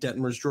Wainwright, Reed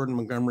Detmers, Jordan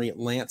Montgomery,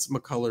 Lance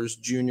McCullers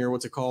Jr.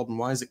 What's it called, and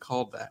why is it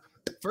called that?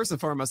 First and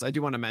foremost, I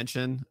do want to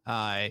mention,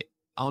 I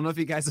don't know if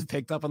you guys have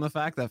picked up on the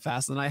fact that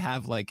Fast and I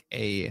have like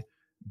a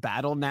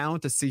battle now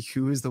to see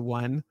who is the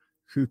one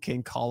who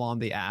can call on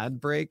the ad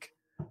break.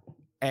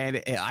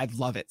 And I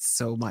love it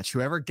so much.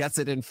 Whoever gets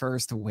it in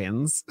first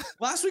wins.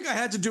 Last week I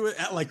had to do it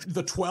at like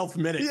the 12th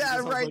minute. Yeah,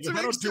 right. Like, if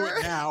I don't do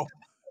it now,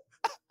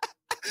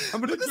 I'm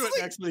going to do it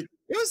next week.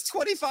 It was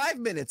 25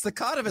 minutes. The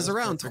cutoff is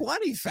around perfect.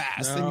 20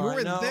 Fast, and you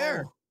weren't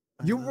there.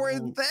 You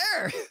weren't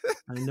there.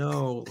 I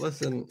know.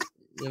 Listen,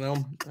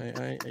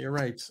 you're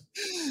right.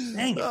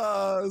 Dang it.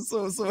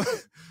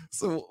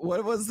 So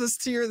what was this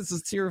tier? This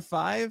is tier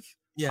 5.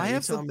 Yeah, I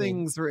have some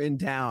things written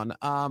down.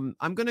 I'm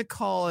going to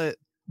call it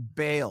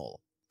bail.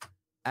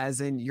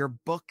 As in, you're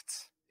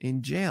booked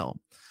in jail.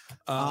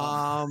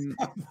 Oh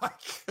my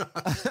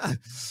God.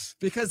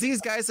 Because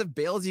these guys have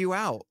bailed you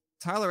out.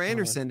 Tyler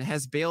Anderson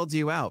has bailed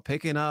you out.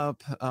 Picking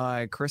up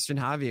Christian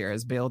Javier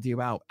has bailed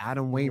you out.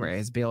 Adam Wainwright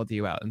has bailed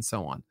you out, and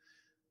so on.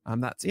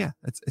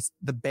 It's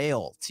the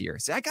bail tier.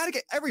 See, I gotta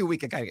get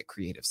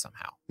creative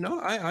somehow.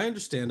 No, I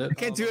understand it. I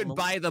can't do it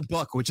by the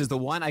book, which is the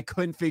one I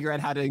couldn't figure out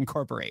how to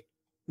incorporate.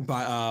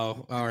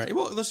 All right.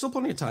 Well, there's still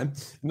plenty of time.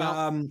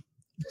 No.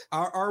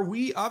 Are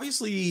we,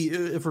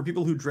 obviously, for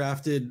people who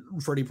drafted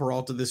Freddie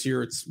Peralta this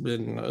year, it's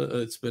been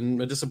a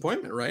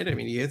disappointment, right? I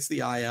mean, he hits the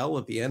IL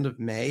at the end of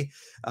May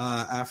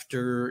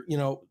after,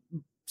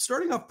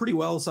 starting off pretty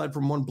well, aside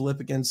from one blip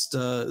against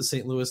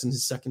St. Louis in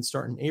his second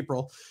start in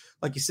April.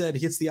 Like you said,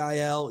 he hits the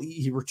IL,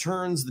 he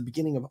returns the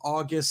beginning of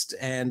August,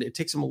 and it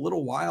takes him a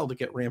little while to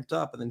get ramped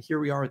up. And then here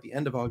we are at the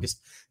end of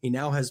August. He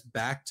now has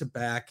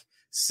back-to-back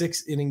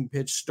 6-inning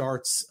pitch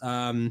starts.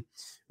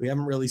 We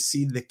haven't really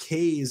seen the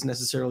K's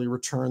necessarily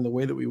return the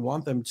way that we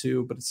want them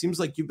to, but it seems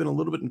like you've been a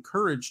little bit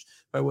encouraged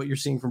by what you're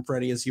seeing from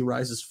Freddie as he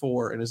rises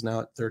 4 and is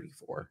now at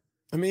 34.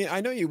 I mean, I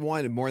know you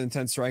wanted more than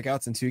 10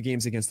 strikeouts in 2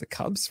 games against the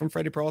Cubs from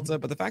Freddie Peralta,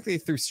 but the fact that he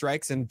threw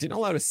strikes and didn't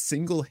allow a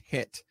single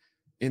hit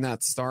in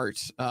that start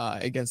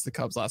against the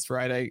Cubs last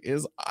Friday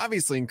is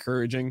obviously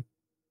encouraging.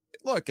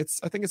 Look,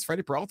 I think it's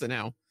Freddie Peralta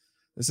now.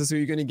 This is who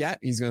you're going to get.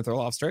 He's going to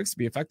throw off strikes to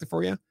be effective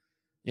for you.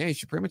 Yeah, you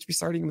should pretty much be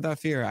starting without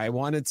fear. I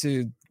wanted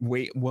to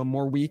wait one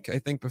more week, I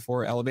think,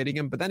 before elevating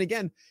him. But then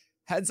again,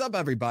 heads up,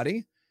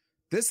 everybody.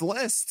 This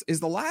list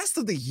is the last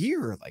of the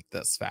year like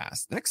this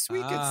Fast. Next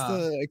week, it's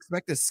the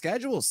expected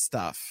schedule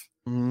stuff.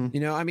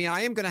 Mm-hmm.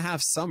 I am going to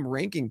have some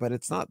ranking, but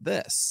it's not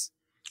this.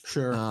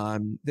 Sure.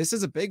 This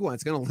is a big one.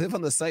 It's going to live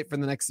on the site for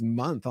the next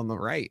month on the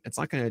right. It's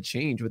not going to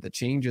change with the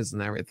changes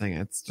and everything.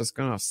 It's just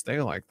going to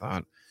stay like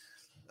that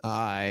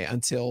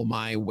until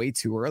my way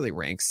too early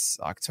ranks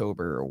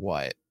October,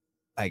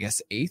 I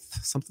guess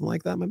 8th, something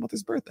like that. My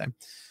mother's birthday.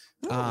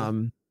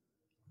 Oh.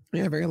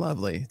 Yeah, very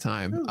lovely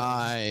time.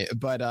 Oh.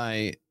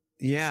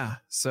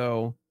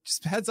 So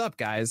just heads up,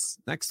 guys.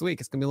 Next week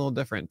it's gonna be a little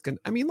different.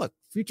 Look,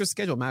 future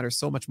schedule matters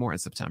so much more in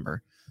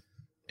September,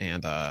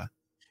 and I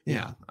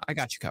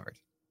got you covered.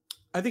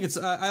 I think it's,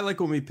 I like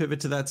when we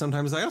pivot to that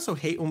sometimes. I also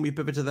hate when we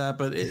pivot to that,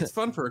 but it's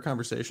fun for a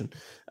conversation.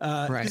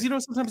 Right.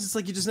 Because, sometimes it's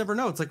like, you just never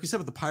know. It's like we said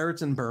with the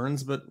Pirates and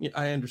Burns, but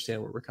I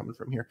understand where we're coming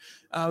from here.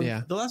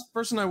 The last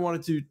person I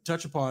wanted to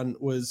touch upon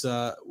was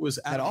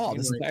at all.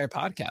 This entire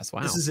podcast.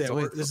 Wow. This is it.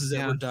 This is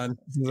it. We're done.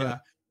 Yeah.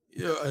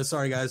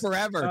 Sorry, guys.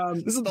 Forever.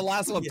 This is the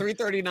last one,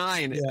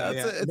 339.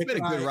 It's been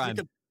a good run.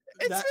 It's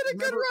been a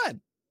good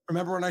run.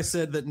 Remember when I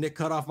said that Nick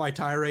cut off my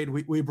tirade?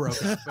 We broke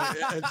it.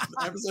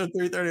 Episode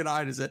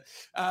 339 is it?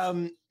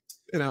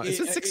 It's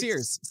been 6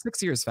 years.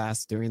 6 years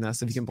Fast doing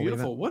this, if you can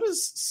believe it. What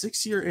is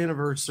 6-year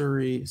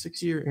anniversary?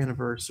 6-year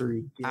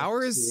anniversary.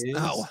 Ours?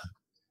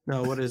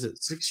 No, what is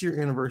it?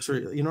 6-year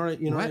anniversary. You know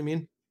what I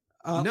mean?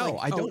 I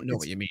don't know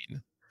what you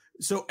mean.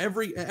 So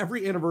every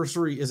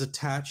anniversary is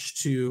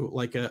attached to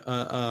like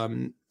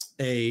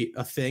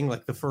a thing.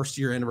 Like the first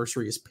year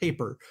anniversary is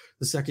paper.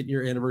 The second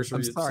year anniversary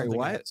I'm is sorry,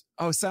 what? else.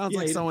 Oh, sounds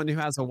like someone who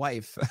has a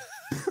wife.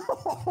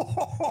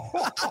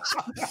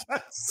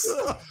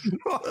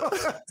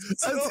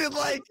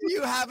 Like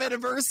you have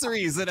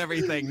anniversaries and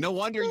everything. No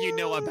wonder you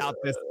know about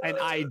this, and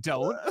I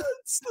don't.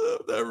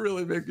 That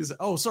really makes me say,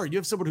 oh, sorry, you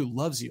have someone who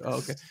loves you. Oh,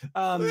 okay.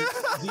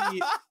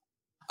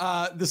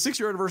 The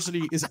 6-year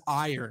anniversary is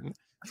iron.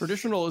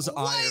 Traditional is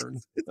iron.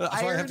 So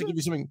I have to give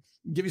you something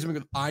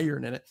with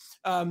iron in it.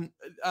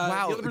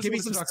 Wow, give me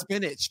some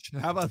spinach.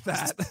 How about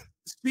that?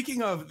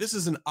 Speaking of, this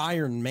is an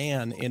Iron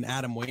Man in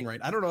Adam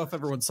Wainwright. I don't know if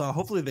everyone saw.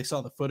 Hopefully, they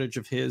saw the footage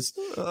of his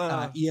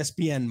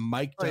ESPN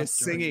mic'd up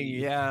singing.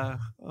 Yeah,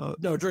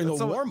 no, during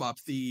the warm up.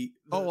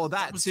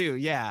 That too.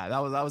 Yeah,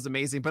 that was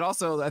amazing. But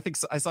also, I think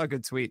I saw a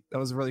good tweet that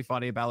was really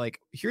funny about like,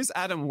 here's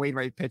Adam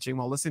Wainwright pitching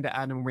while listening to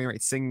Adam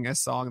Wainwright singing a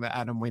song that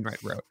Adam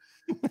Wainwright wrote,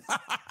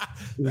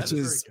 which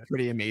is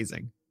pretty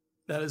amazing.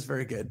 That is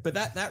very good. But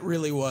that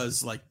really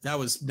was that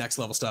was next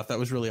level stuff. That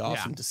was really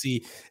awesome to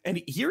see.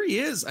 And here he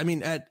is. I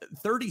mean, at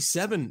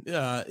 37,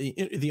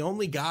 the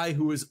only guy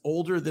who is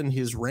older than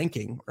his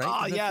ranking,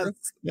 right? Oh, yeah.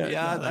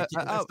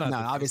 No,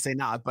 obviously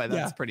not, but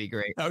that's pretty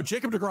great. Oh,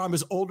 Jacob deGrom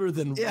is older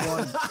than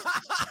one.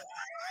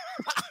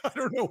 I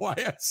don't know why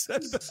I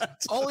said that.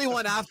 Only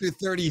one after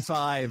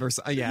 35 or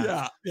so.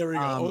 Yeah, there we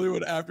go. Only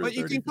one after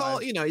 35.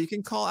 But you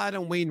can call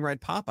Adam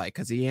Wainwright Popeye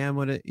because he am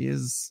what it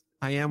is.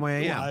 I am what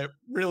I am. I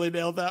really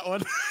nailed that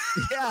one.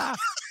 Yeah.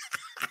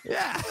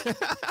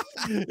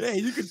 Hey,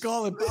 you could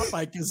call him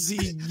Popeye because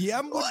it's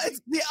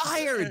the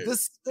iron, the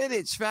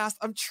spinach fast.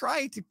 I'm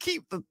trying to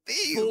keep the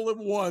theme. Fool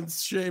him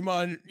once, shame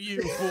on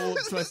you. Fool him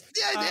twice.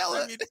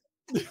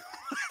 But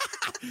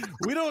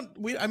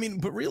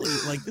really,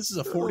 this is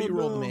a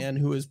 40-year-old man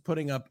who is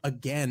putting up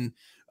again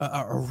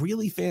a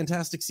really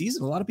fantastic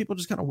season. A lot of people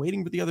just kind of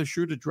waiting for the other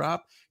shoe to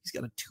drop. He's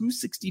got a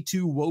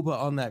 262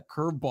 WOBA on that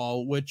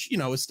curveball, which,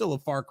 is still a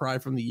far cry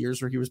from the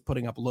years where he was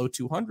putting up low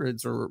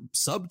 200s or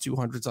sub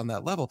 200s on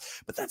that level.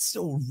 But that's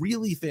still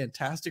really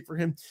fantastic for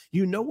him.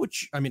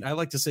 I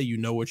like to say you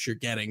know what you're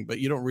getting, but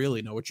you don't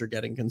really know what you're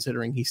getting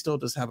considering he still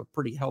does have a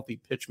pretty healthy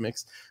pitch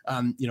mix.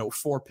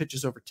 4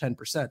 pitches over 10%.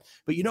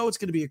 But it's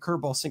going to be a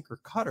curveball, sinker,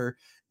 cutter,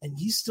 and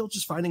he's still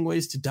just finding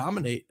ways to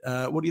dominate.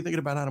 What are you thinking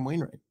about Adam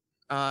Wainwright?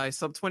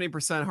 Sub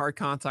 20% hard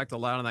contact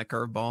allowed on that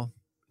curveball,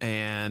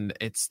 and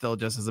it's still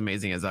just as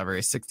amazing as ever.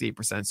 A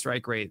 68%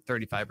 strike rate,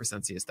 35%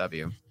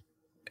 CSW.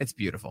 It's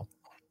beautiful.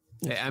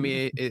 I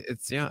mean,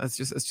 it's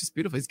just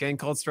beautiful. He's getting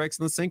called strikes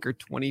in the sinker,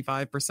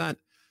 25%.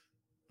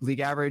 League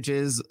average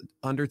is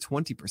under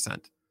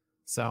 20%.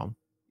 So,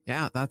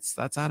 yeah, that's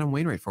Adam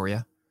Wainwright for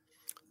you.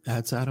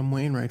 That's Adam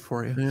Wainwright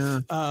for you. Yeah.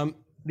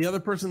 The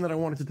other person that I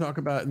wanted to talk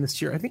about in this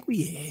tier, I think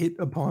we hit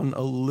upon a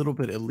little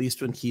bit, at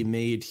least when he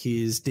made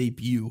his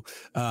debut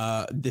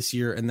this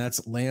year, and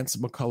that's Lance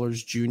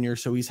McCullers Jr.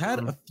 So he's had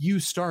a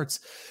few starts.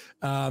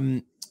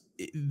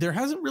 There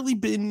hasn't really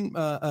been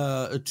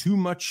too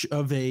much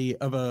of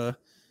a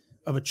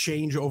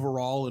change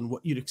overall in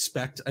what you'd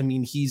expect. I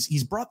mean,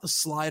 he's brought the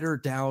slider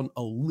down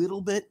a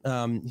little bit.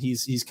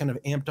 He's kind of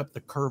amped up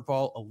the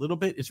curveball a little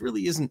bit. It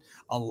really isn't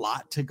a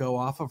lot to go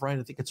off of, right?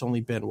 I think it's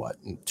only been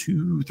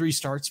 2-3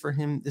 starts for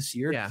him this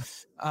year. Yeah.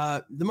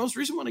 The most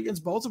recent one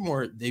against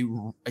Baltimore,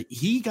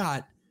 he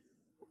got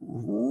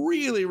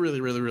really,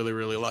 really, really, really,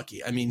 really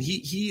lucky. I mean,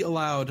 he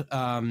allowed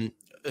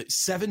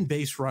 7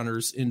 base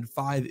runners in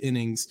 5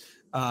 innings.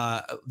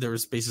 There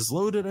was bases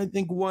loaded, I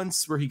think,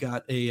 once where he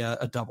got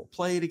a double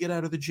play to get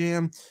out of the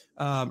jam,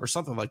 or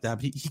something like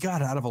that. But he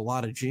got out of a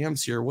lot of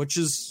jams here, which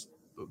is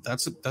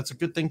that's a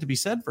good thing to be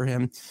said for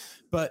him.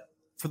 But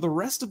for the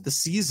rest of the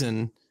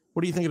season,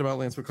 what are you thinking about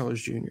Lance McCullers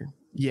Jr.?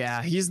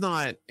 Yeah, he's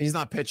not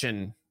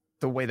pitching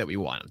the way that we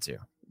want him to.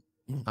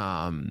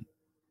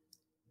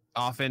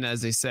 Often,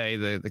 as they say,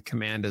 the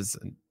command is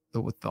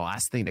the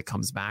last thing that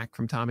comes back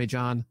from Tommy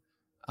John.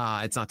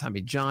 It's not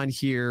Tommy John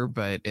here,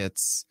 but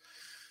it's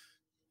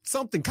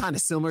something kind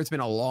of similar. It's been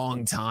a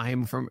long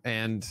time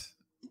and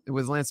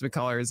with Lance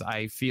McCullers,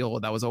 I feel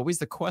that was always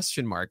the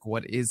question mark.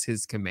 What is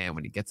his command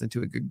when he gets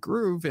into a good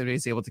groove and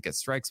he's able to get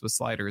strikes with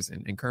sliders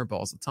and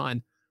curveballs a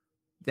ton?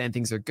 Then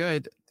things are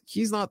good.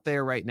 He's not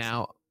there right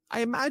now.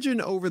 I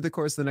imagine over the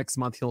course of the next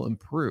month, he'll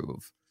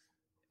improve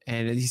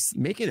and he's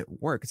making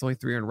it work. It's only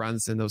 3 earned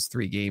runs in those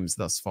 3 games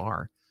thus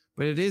far,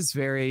 but it is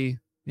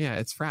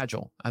it's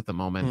fragile at the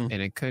moment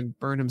and it could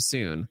burn him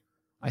soon.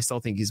 I still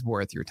think he's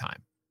worth your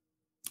time.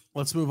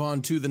 Let's move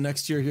on to the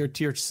next tier here.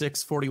 Tier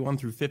 6, 41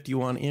 through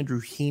 51.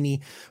 Andrew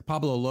Heaney,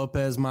 Pablo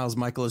Lopez, Miles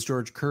Michaelis,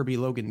 George Kirby,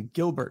 Logan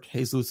Gilbert,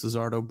 Jesus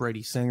Luzardo,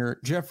 Brady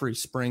Singer, Jeffrey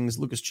Springs,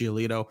 Lucas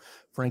Giolito,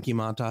 Frankie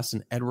Montas,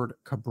 and Edward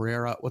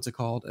Cabrera. What's it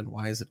called, and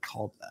why is it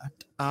called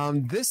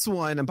that? This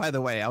one, and by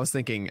the way, I was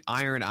thinking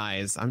Iron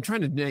Eyes. I'm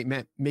trying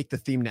to make the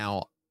theme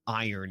now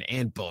iron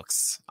and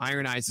books.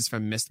 Iron Eyes is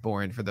from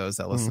Mistborn, for those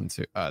that listen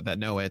to that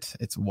know it.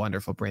 It's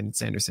wonderful. Brandon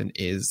Sanderson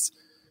is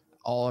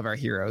all of our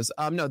heroes.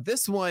 No,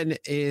 this one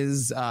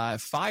is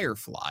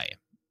Firefly.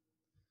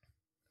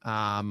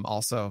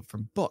 Also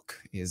from Book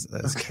is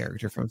this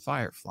character from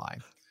Firefly.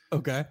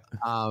 Okay.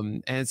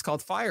 And it's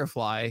called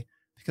Firefly.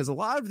 because a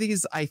lot of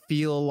these I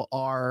feel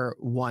are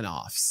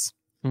one-offs.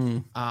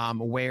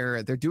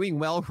 Where they're doing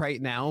well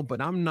right now,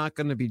 but I'm not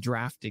going to be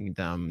drafting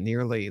them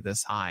nearly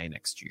this high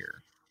next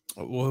year.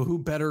 Well, who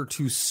better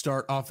to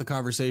start off the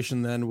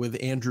conversation than with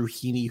Andrew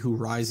Heaney, who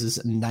rises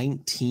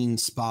 19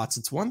 spots.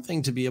 It's one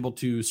thing to be able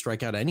to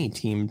strike out any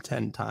team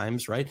 10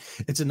 times, right?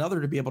 It's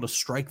another to be able to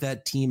strike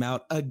that team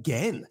out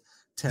again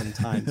 10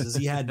 times, as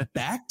he had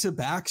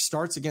back-to-back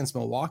starts against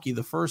Milwaukee.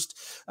 The first,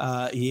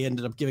 he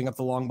ended up giving up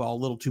the long ball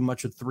a little too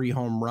much with 3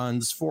 home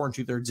runs, 4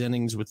 2/3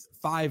 innings with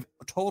 5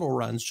 total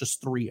runs,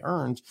 just 3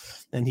 earned.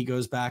 And he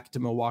goes back to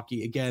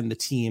Milwaukee again. The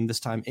team,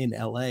 this time in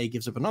LA,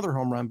 gives up another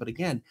home run. But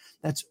again,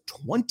 that's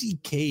 20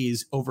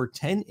 Ks over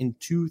 10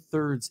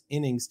 2/3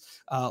 innings,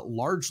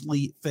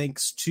 largely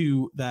thanks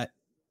to that.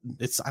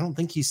 I don't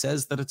think he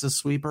says that it's a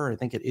sweeper. I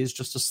think it is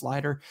just a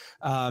slider.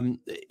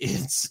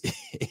 It's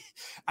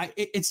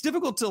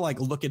difficult to like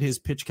look at his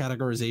pitch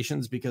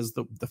categorizations because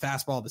the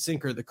fastball, the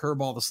sinker, the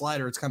curveball, the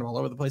slider, it's kind of all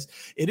over the place.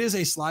 It is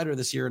a slider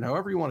this year. And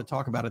however you want to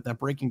talk about it, that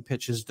breaking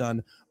pitch has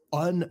done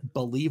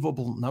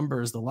unbelievable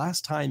numbers. The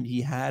last time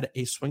he had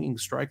a swinging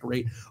strike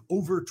rate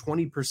over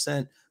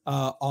 20%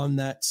 on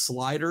that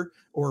slider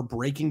or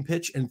breaking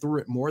pitch and threw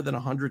it more than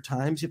 100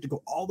 times, you have to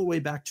go all the way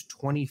back to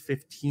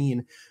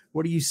 2015.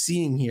 What are you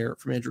seeing here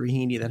from Andrew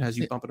Heaney that has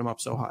you bumping him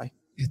up so high?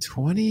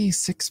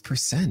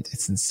 26%.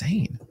 It's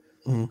insane.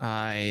 Mm-hmm.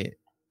 I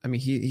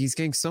mean, he's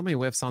getting so many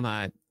whiffs on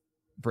that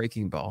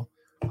breaking ball.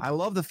 I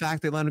love the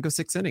fact they let him go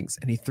 6 innings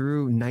and he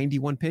threw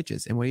 91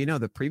 pitches. And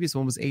the previous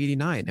one was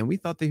 89. And we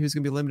thought that he was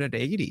going to be limited to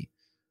 80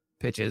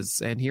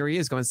 pitches. And here he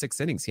is going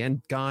 6 innings. He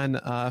hadn't gone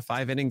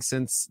 5 innings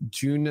since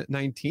June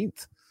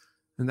 19th.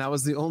 And that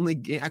was the only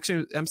game.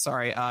 Actually, I'm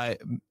sorry.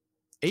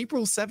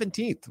 April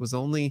 17th was the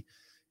only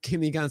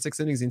game he got in 6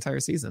 innings the entire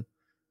season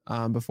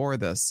before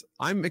this.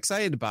 I'm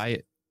excited by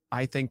it.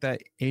 I think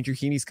that Andrew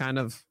Heaney's kind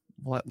of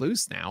let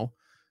loose now.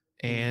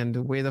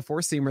 And with a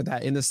 4-seamer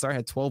that in the start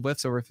had 12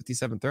 whiffs over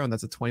 57 throw, and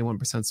that's a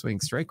 21% swing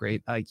strike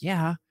rate.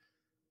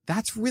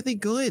 That's really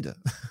good.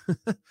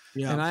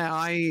 Yeah. And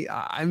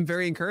I'm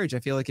very encouraged. I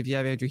feel like if you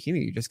have Andrew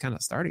Heaney, you just kind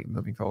of starting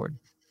moving forward.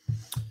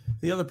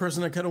 The other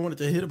person I kind of wanted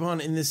to hit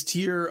upon in this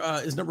tier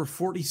is number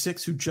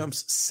 46, who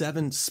jumps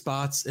 7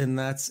 spots, and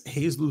that's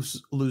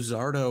Jesus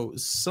Luzardo.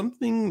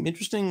 Something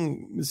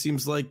interesting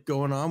seems like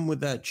going on with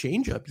that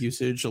changeup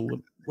usage.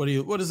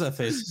 What is that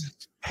face?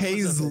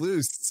 Jesus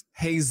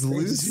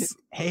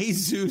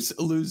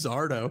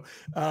Luzardo.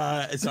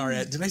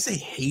 Sorry, did I say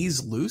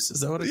Hayes Loose? Is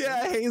that what?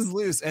 Yeah, Hayes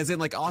Loose, as in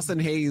like Austin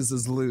Hayes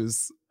is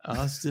loose.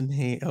 Austin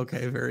Hayes.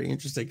 Okay, very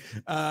interesting.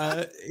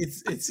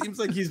 It seems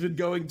like he's been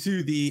going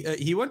to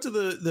he went to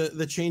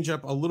the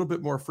changeup a little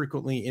bit more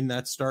frequently in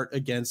that start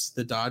against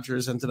the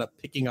Dodgers. Ended up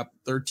picking up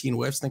 13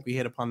 whiffs. I think we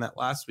hit upon that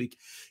last week.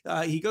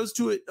 He goes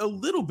to it a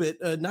little bit,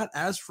 not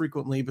as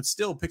frequently, but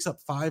still picks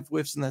up 5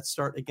 whiffs in that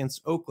start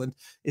against Oakland.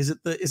 Is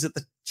it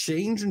the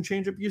change and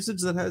changeup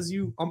usage that has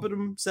you umping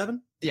him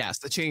 7? Yes,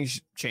 the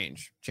change.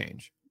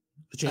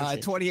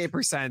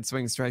 28%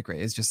 swing strike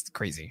rate is just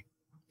crazy.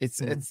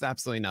 It's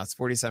absolutely nuts.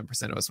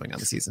 47% of a swing on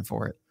the season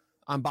for it.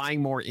 I'm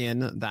buying more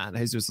in that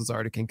Jesus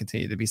Luzardo can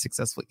continue to be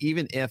successful,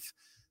 even if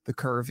the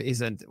curve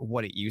isn't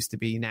what it used to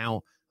be.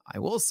 Now, I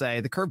will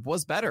say the curve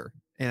was better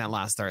in that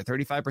last start.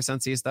 35%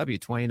 CSW,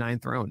 29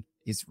 thrown.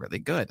 He's really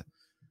good.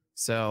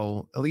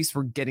 So at least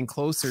we're getting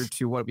closer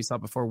to what we saw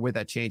before with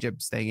that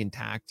changeup staying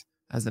intact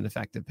as an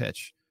effective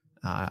pitch.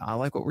 I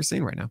like what we're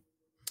seeing right now.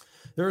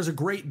 There is a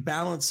great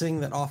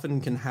balancing that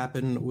often can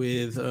happen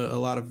with a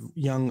lot of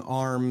young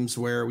arms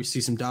where we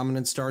see some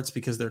dominant starts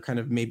because they're kind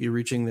of maybe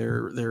reaching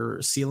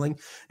their ceiling,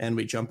 and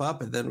we jump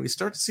up, and then we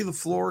start to see the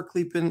floor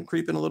creep in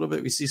a little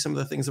bit. We see some of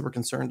the things that we're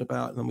concerned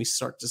about, and then we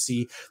start to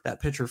see that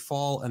pitcher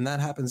fall, and that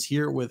happens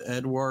here with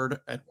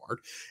Edward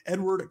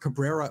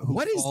Cabrera.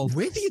 What is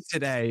with you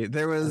today?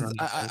 There was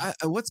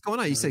what's going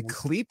on? You said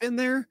 "cleep" in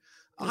there.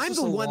 I'm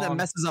the one that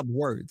messes up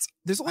words.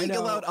 There's only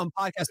allowed on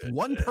podcast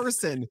one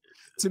person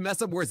to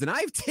mess up words, and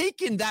I've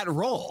taken that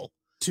role.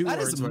 2 that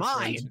words, is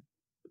mine.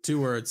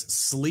 2 words: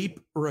 sleep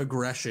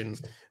regression.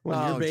 When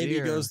your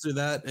baby goes through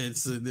that,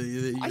 it's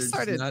I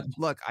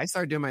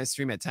started doing my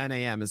stream at 10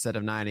 a.m. instead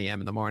of 9 a.m.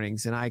 in the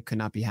mornings, and I could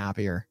not be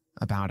happier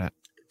about it.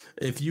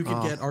 If you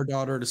could get our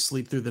daughter to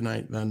sleep through the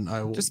night, then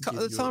I will just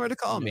tell her to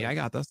call me. I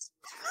got this.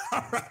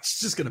 All right, she's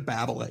just gonna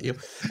babble at you.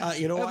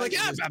 You know what?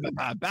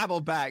 Like,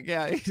 babble back.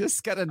 Yeah, you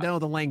just gotta know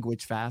the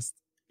language fast.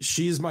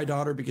 She's my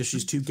daughter because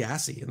she's too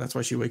gassy, and that's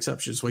why she wakes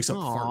up. She just wakes up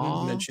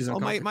farting, and then she's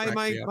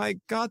my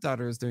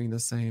goddaughter is doing the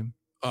same.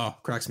 Oh,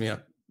 cracks me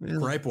up. Yeah.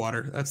 Gripe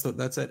water. That's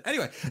it.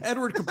 Anyway,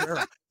 Edward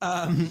Cabrera.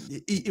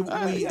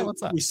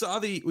 We saw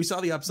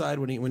the upside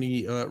when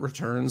he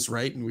returns,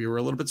 right? And we were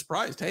a little bit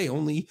surprised. Hey,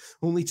 only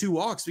 2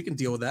 walks. We can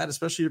deal with that,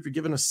 especially if you're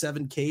giving us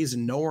 7 Ks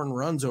and no earned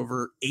runs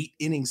over 8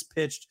 innings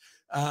pitched.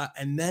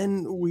 And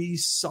then we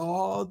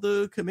saw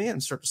the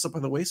command start to slip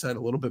by the wayside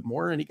a little bit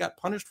more, and he got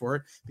punished for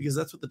it because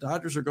that's what the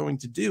Dodgers are going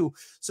to do.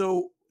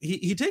 So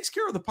he takes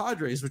care of the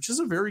Padres, which is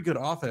a very good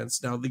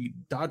offense. Now the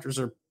Dodgers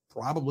are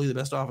probably the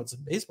best offense in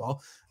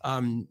baseball.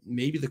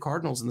 Maybe the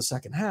Cardinals in the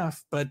second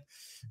half, but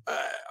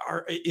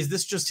is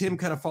this just him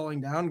kind of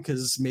falling down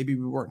because maybe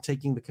we weren't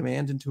taking the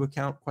command into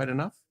account quite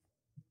enough?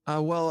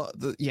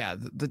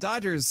 The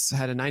Dodgers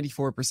had a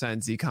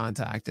 94% Z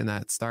contact in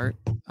that start,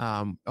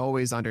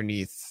 always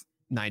underneath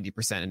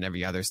 90% in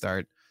every other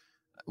start.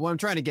 What I'm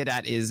trying to get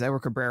at is Edward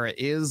Cabrera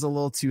is a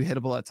little too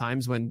hittable at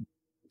times when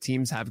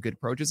teams have good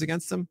approaches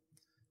against him.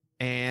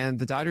 And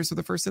the Dodgers were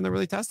the first thing that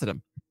really tested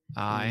him.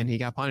 And he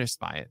got punished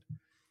by it.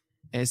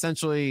 And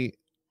essentially,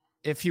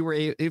 if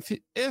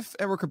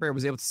Edward Cabrera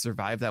was able to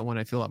survive that one,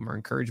 I feel a lot more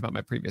encouraged about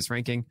my previous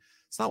ranking.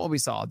 It's not what we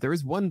saw. There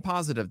is one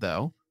positive,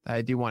 though, that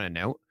I do want to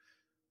note.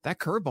 That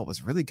curveball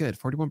was really good.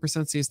 41%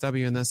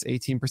 CSW in this,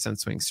 18%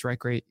 swing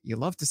strike rate. You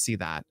love to see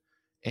that.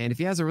 And if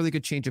he has a really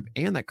good changeup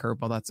and that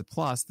curveball, that's a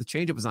plus. The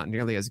changeup was not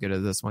nearly as good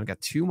as this one.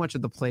 Got too much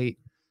of the plate.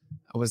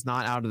 Was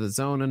not out of the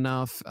zone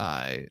enough.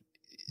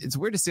 It's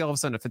weird to see all of a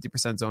sudden a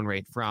 50% zone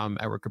rate from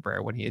Edward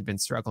Cabrera when he had been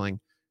struggling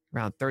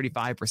around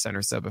 35%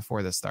 or so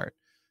before the start.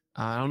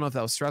 I don't know if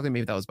that was struggling.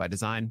 Maybe that was by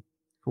design.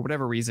 For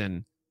whatever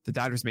reason, the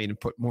Dodgers made him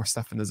put more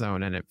stuff in the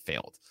zone and it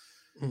failed.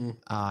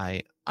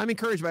 I'm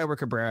encouraged by Edward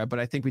Cabrera, but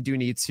I think we do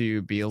need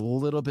to be a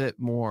little bit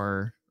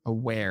more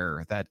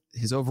aware that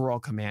his overall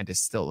command is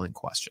still in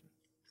question.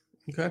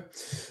 Okay.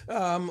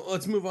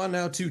 Let's move on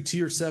now to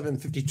tier 7,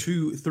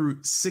 52 through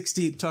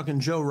 60. Talking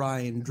Joe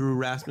Ryan, Drew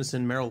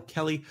Rasmussen, Merrill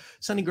Kelly,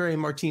 Sonny Gray,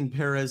 Martin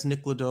Perez,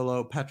 Nick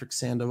Lodolo, Patrick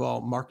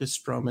Sandoval, Marcus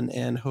Stroman,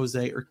 and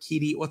Jose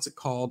Urquidy. What's it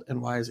called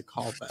and why is it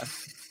called that?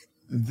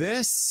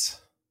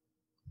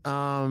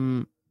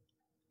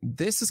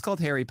 This is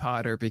called Harry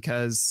Potter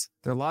because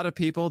there are a lot of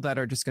people that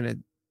are just going to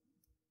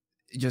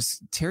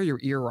just tear your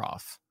ear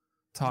off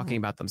talking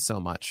about them so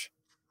much.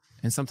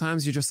 And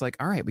sometimes you're just like,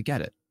 all right, we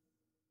get it.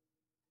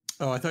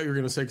 Oh, I thought you were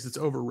going to say because it's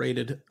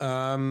overrated.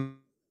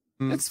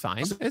 It's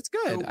fine. It's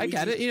good. I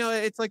get it. You know,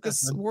 it's like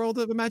this world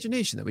of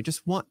imagination that we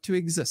just want to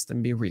exist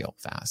and be real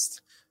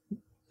fast.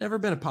 Never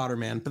been a Potter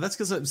man, but that's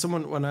because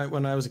someone when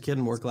I was a kid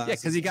and wore glasses. Yeah,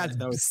 because you got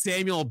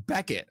Samuel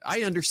Beckett.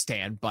 I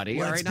understand,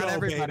 buddy. All right, not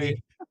everybody.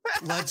 Baby.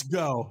 Let's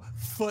go.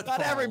 Football.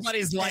 Not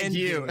everybody's like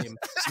you.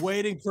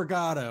 Waiting for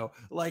Gatto.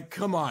 Like,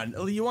 come on.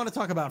 You want to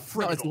talk about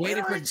free? No,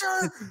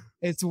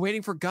 it's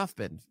waiting for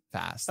Guffman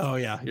fast. Oh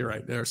yeah, you're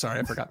right. There, sorry,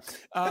 I forgot.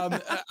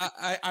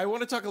 I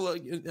want to talk a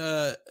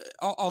little.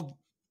 I'll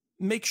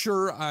make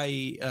sure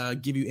I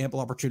give you ample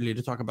opportunity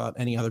to talk about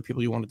any other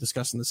people you want to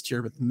discuss in this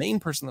tier. But the main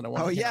person that I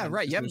want. Oh yeah,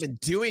 right. You haven't been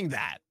doing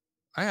that.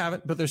 I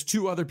haven't, but there's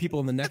two other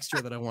people in the next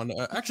tier that I want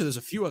to. Actually, there's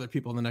a few other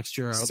people in the next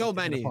tier. So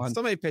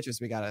many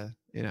pitches we gotta,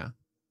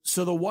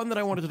 So the one that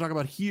I wanted to talk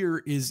about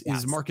here is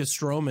Marcus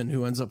Stroman,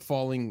 who ends up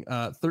falling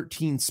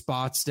 13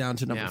 spots down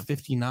to number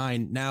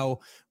 59. Now,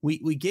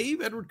 we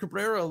gave Edward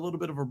Cabrera a little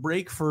bit of a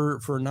break for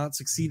not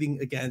succeeding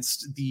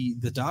against the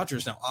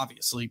Dodgers. Now,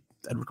 obviously,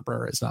 Edward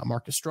Cabrera is not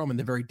Marcus Stroman.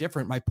 They're very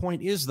different. My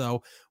point is,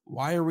 though,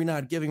 why are we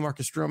not giving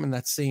Marcus Stroman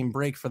that same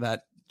break for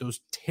those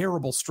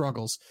terrible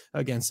struggles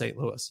against St.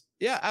 Louis?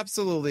 Yeah,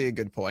 absolutely a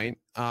good point.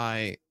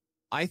 I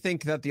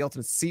think that the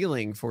ultimate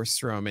ceiling for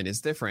Stroman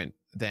is different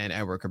than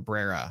Edward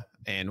Cabrera.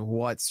 And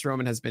what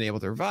Stroman has been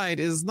able to provide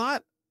is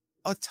not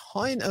a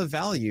ton of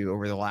value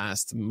over the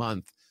last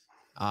month.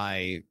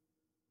 I'm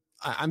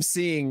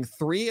seeing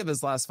 3 of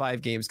his last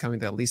 5 games coming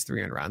to at least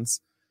 300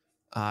 runs.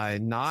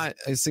 Not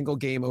a single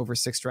game over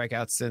 6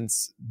 strikeouts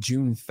since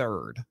June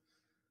 3rd.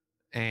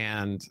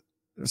 And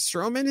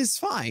Stroman is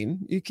fine.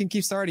 You can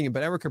keep starting him,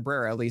 but Edward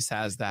Cabrera at least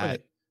has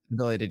that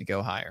ability to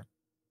go higher.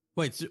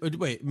 Wait,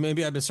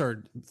 maybe I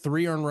misheard.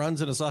 3 earned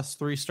runs in his last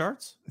 3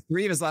 starts?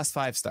 3 of his last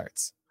 5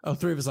 starts. Oh,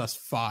 3 of his last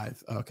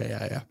 5. Okay,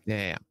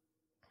 yeah.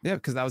 Yeah,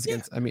 because that was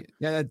against,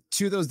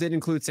 2 of those did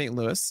include St.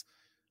 Louis.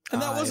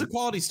 And that was a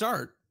quality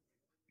start.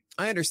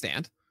 I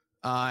understand.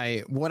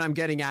 What I'm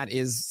getting at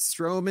is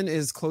Stroman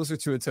is closer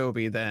to a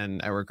Toby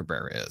than Edward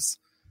Cabrera is.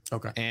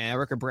 Okay. And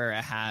Edward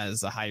Cabrera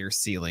has a higher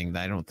ceiling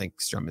that I don't think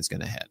Stroman's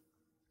going to hit.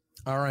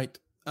 All right.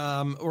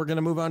 We're going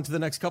to move on to the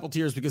next couple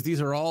tiers because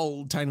these are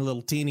all tiny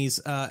little teenies.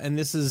 And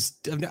this is,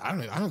 I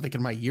don't think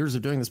in my years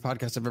of doing this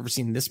podcast, I've ever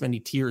seen this many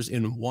tiers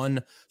in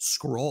one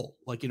scroll.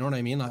 Like, you know what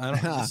I mean?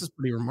 This is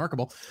pretty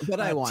remarkable. But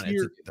I wanted to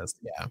do this.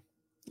 Yeah.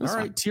 All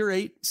right. Tier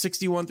 8,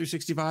 61 through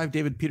 65,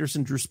 David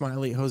Peterson, Drew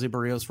Smiley, Jose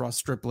Barrios, Ross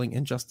Stripling,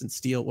 and Justin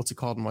Steele. What's it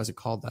called and why is it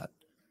called that?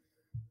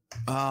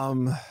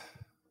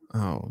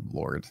 Oh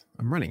Lord,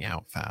 I'm running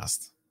out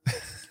fast.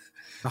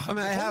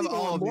 I have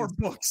all more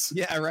books.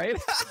 Yeah, right.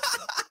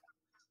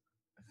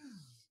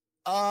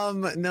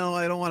 No,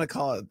 I don't want to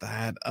call it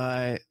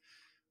that.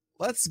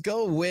 Let's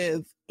go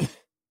with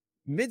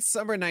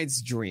Midsummer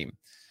Night's Dream,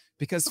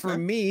 because for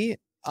me,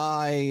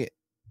 I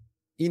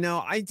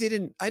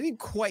didn't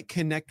quite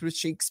connect with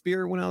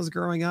Shakespeare when I was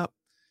growing up.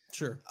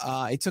 Sure.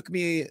 It took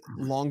me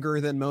longer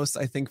than most,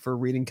 I think, for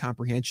reading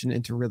comprehension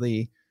and to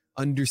really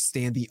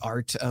understand the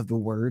art of the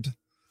word.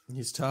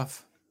 He's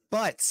tough.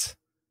 But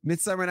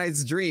Midsummer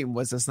Night's Dream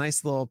was this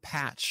nice little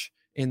patch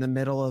in the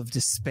middle of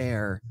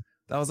despair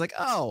that was like,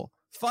 oh,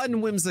 fun,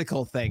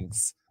 whimsical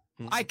things.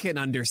 I can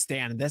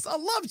understand this. A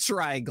love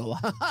triangle.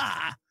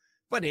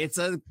 but it's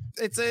a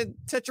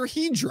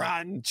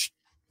tetrahedron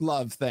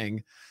love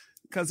thing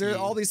because there are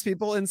all these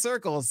people in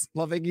circles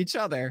loving each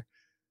other.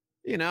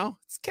 You know,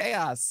 it's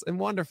chaos and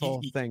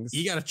wonderful things.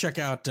 You got to check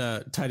out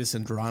Titus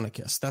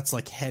Andronicus. That's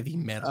like heavy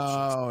metal.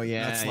 Oh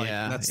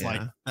yeah,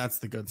 that's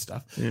the good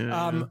stuff.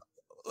 Yeah.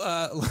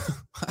 I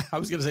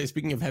was going to say,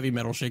 speaking of heavy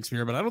metal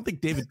Shakespeare, but I don't think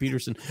David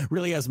Peterson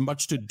really has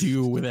much to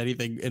do with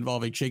anything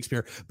involving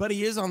Shakespeare. But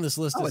he is on this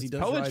list as he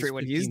does poetry.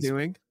 What he's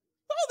doing.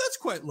 Oh, that's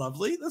quite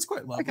lovely.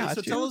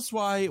 So tell us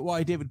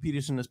why David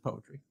Peterson is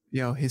poetry.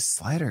 Yo, his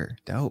slider,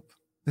 dope.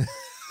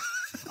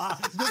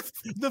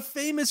 The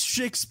famous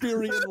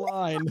Shakespearean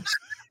line.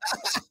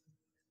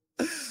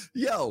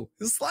 Yo,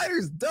 the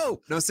slider's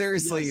dope. No,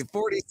 seriously, yes.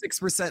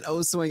 46%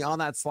 O swing on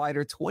that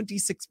slider,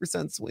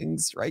 26% swing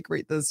strike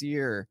rate this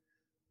year.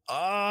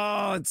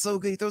 Oh, it's so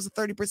good. He throws it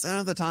 30%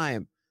 of the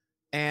time.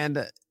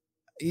 And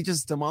he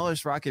just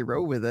demolished Rocky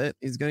Road with it.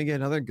 He's going to get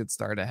another good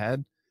start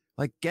ahead.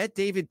 Like, get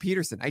David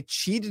Peterson. I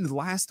cheated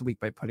last week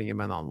by putting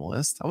him in on the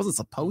list. I wasn't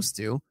supposed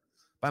to.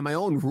 By my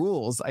own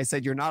rules, I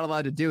said, you're not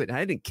allowed to do it. And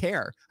I didn't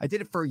care. I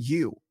did it for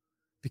you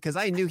because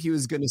I knew he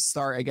was going to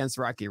start against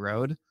Rocky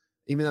Road,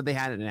 even though they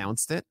hadn't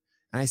announced it.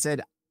 And I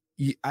said,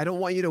 I don't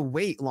want you to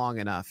wait long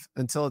enough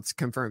until it's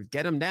confirmed.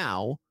 Get him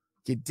now.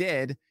 You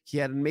did. He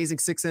had an amazing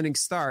 6-inning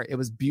start. It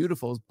was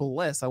beautiful. It was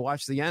bliss. I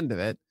watched the end of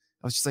it.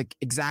 I was just like,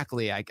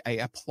 exactly. I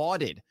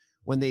applauded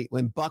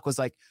when Buck was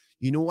like,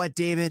 you know what,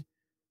 David?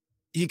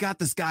 You got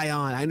this guy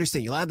on. I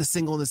understand. You allowed the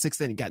single in the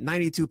 6th inning. Got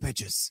 92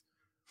 pitches.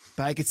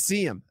 But I could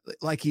see him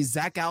like he's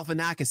Zach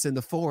Galifianakis in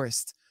the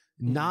forest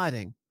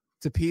nodding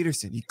to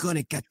Peterson. You're going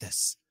to get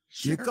this.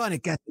 Sure. You're going to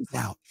get this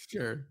out.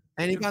 Sure.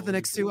 And he got the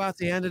next 2 outs.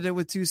 He ended it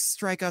with 2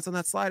 strikeouts on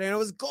that slider. And it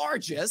was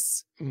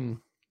gorgeous.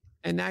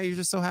 And now you're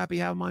just so happy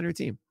you have him on your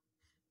team.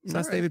 So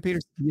that's right. David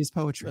Peterson. His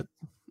poetry.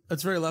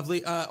 That's very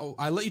lovely.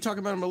 I let you talk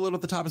about him a little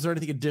at the top. Is there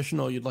anything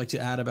additional you'd like to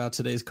add about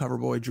today's cover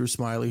boy, Drew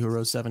Smiley, who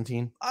rose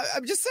 17?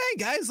 I'm just saying,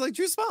 guys, like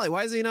Drew Smiley.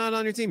 Why is he not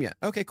on your team yet?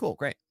 Okay, cool.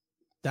 Great.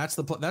 That's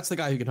the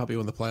guy who can help you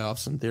in the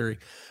playoffs in theory.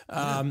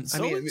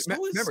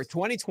 Remember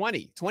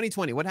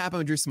 2020. What happened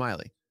with Drew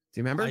Smiley?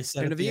 Do you remember? I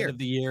said at the end of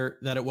the year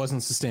that it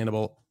wasn't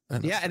sustainable.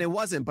 And it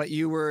wasn't, but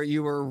you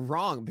were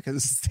wrong because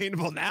it's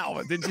sustainable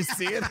now. Did you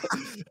see it?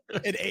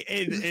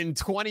 in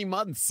 20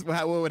 months,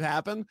 what would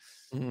happen?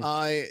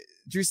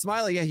 Drew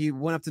Smiley, he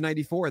went up to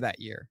 94 that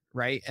year,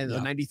 right? And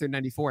 93,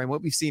 94. And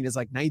what we've seen is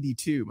like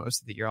 92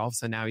 most of the year. All of a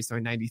sudden now he's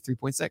throwing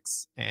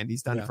 93.6 and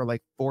he's done it for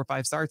like 4 or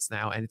 5 starts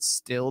now and it's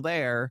still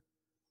there.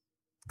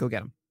 Go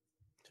get him.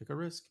 Take a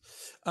risk.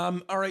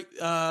 All right.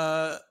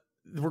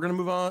 We're going to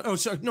move on. Oh,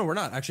 sorry. No, we're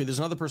not. Actually, there's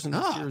another person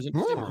this year is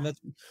interesting, and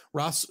that's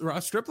Ross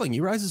Stripling. He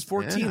rises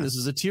 14. Yeah. This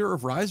is a tier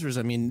of risers.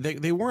 I mean,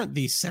 they weren't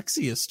the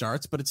sexiest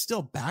starts, but it's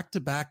still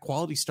back-to-back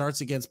quality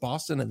starts against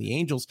Boston and the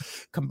Angels.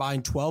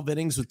 Combined 12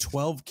 innings with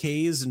 12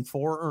 Ks and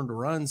 4 earned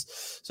runs.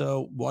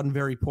 So one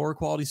very poor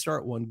quality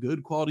start, one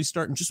good quality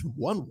start, and just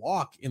one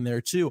walk in there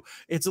too.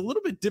 It's a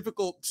little bit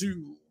difficult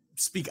to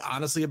speak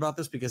honestly about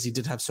this because he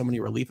did have so many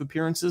relief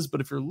appearances, but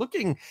if you're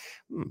looking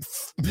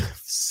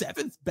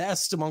 7th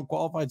best among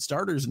qualified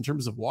starters in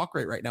terms of walk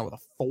rate right now with a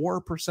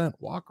 4%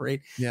 walk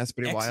rate, that's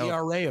pretty wild.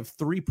 xERA of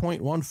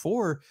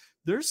 3.14,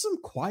 there's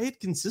some quiet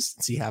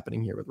consistency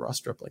happening here with Ross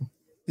Stripling.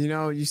 You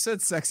know, you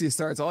said sexy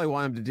starts. All I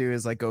want him to do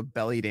is like go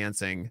belly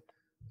dancing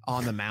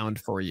on the mound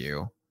for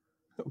you.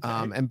 Okay.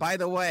 And by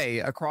the way,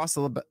 across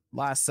the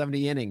last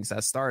 70 innings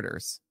as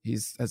starters,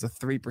 he's has a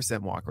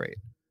 3% walk rate.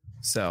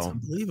 So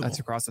that's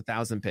across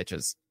 1,000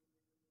 pitches.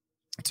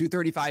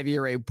 235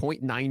 ERA,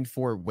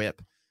 0.94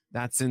 whip.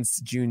 That's since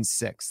June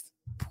 6th.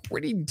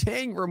 Pretty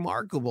dang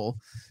remarkable.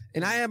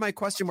 And I had my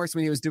question marks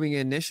when he was doing it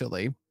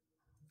initially.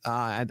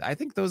 And I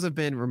think those have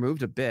been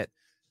removed a bit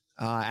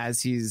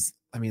as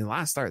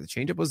last start, the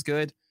changeup was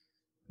good.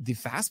 The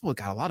fastball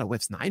got a lot of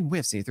whiffs, 9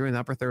 whiffs, and he threw in the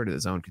upper third of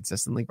the zone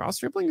consistently. Ross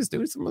Stripling is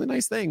doing some really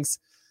nice things.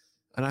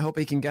 And I hope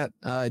he can get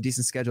a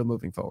decent schedule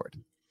moving forward.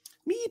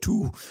 Me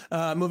too.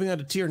 Moving on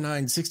to tier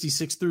 9,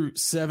 66 through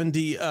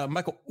 70.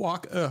 Michael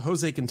Walk,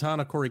 Jose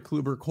Quintana, Corey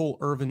Kluber, Cole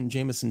Irvin,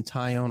 Jamison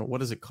Tyone.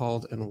 What is it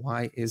called and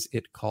why is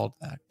it called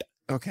that?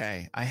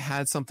 Okay, I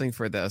had something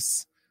for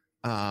this.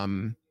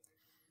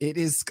 It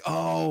is,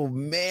 oh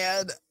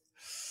man.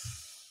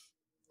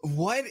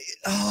 What?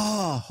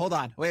 Oh, hold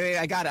on. Wait,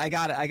 I got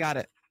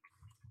it.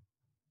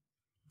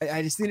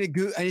 I just need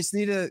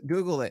to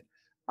Google it.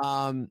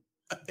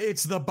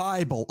 It's the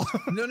Bible.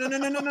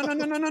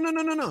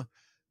 No.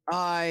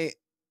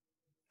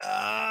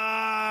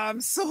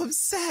 I'm so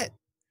upset.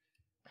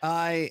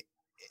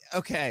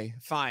 Okay,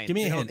 fine. Give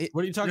me a hint.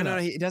 What are you talking about?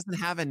 No, it doesn't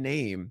have a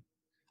name.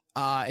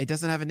 It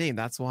doesn't have a name.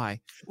 That's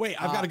why.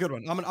 Wait, I've got a good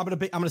one. I'm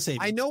gonna save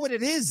it. I know what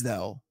it is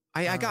though.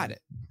 I got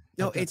it.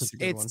 No,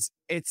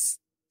 it's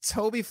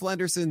Toby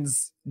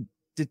Flenderson's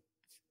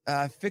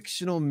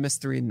fictional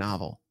mystery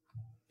novel.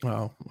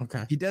 Oh,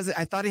 okay. He does it.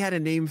 I thought he had a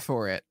name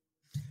for it.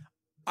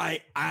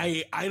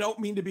 I don't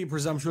mean to be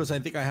presumptuous. I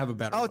think I have a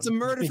better one. It's a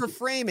murder for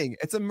framing.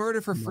 It's a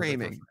murder for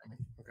framing.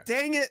 Okay.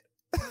 Dang it.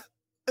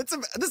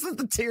 This is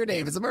the tier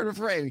name. It's a murder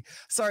for framing.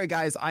 Sorry,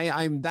 guys.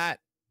 I'm that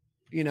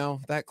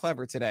that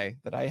clever today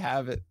that I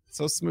have it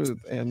so smooth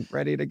and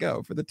ready to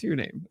go for the 2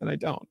 name, and I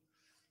don't.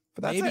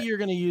 But that's maybe you're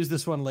going to use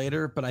this one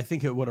later, but I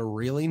think it would have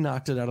really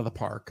knocked it out of the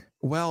park.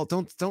 Well,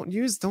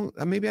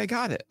 maybe I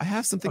got it. I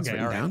have some things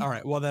written down. All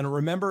right. Well, then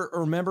remember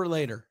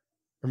later.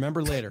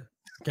 Remember later.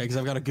 Okay, because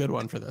I've got a good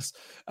one for this.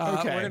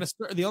 Okay. We're gonna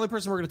start, the only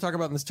person we're going to talk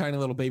about in this tiny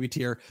little baby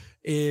tier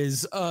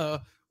is,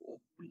 one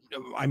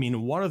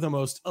of the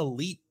most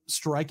elite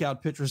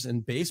strikeout pitchers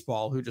in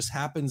baseball who just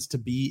happens to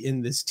be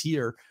in this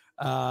tier.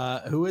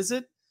 Who is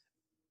it?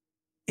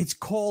 It's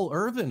Cole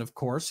Irvin, of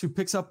course, who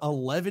picks up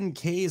 11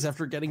 Ks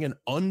after getting an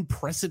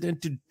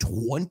unprecedented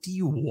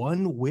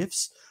 21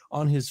 whiffs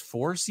on his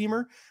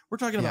 4-seamer. We're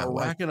talking about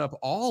racking up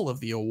all of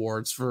the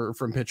awards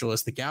from Pitcher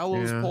the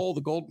Gallows Pole,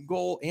 the Golden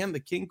Goal, and the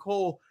King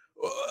Cole.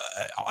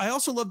 I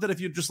also love that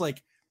if you just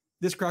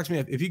this cracks me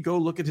up. If you go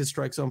look at his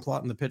strike zone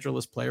plot on the Pitcher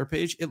List player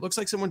page, it looks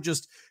like someone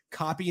just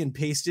copy and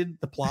pasted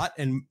the plot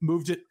and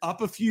moved it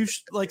up a few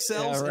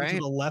cells and to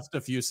the left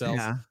a few cells.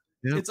 Yeah.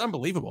 Yep. It's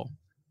unbelievable.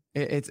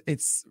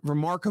 It's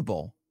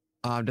remarkable,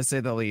 to say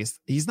the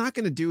least. He's not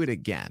going to do it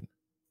again.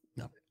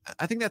 No,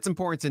 I think that's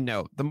important to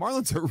note. The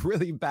Marlins are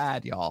really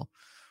bad, y'all.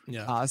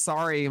 Yeah.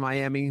 Sorry,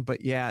 Miami,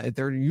 but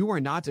you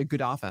are not a good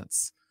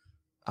offense.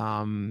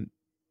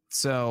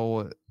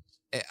 So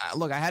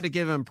look, I had to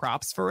give him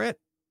props for it,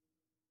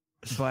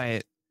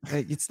 but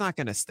it's not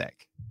going to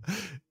stick.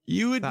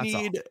 You would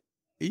need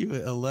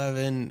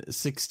 11,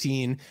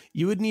 16.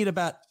 You would need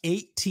about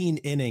 18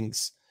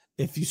 innings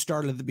if you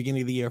started at the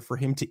beginning of the year for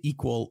him to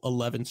equal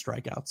 11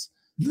 strikeouts.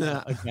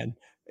 Again,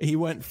 he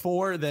went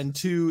 4, then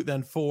 2,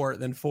 then 4,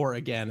 then 4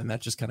 again. And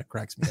that just kind of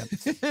cracks me up.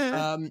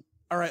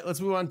 All right, let's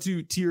move on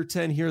to tier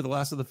 10 here, the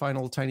last of the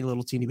final tiny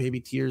little teeny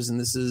baby tiers. And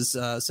this is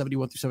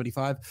 71 through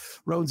 75.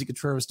 Roansy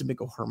Contreras,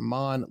 Domingo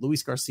Germán,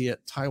 Luis Garcia,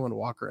 Taijuan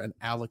Walker, and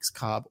Alex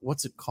Cobb.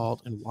 What's it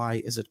called and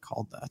why is it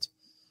called that?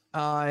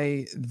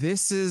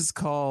 This is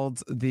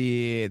called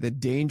the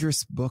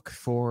Dangerous Book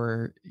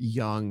for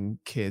Young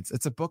Kids.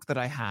 It's a book that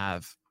I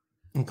have.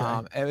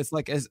 Okay.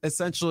 It's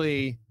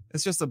essentially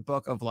it's just a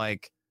book of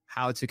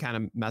how to kind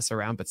of mess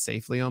around but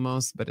safely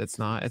almost, but it's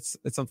not. It's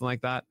something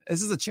like that.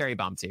 This is a cherry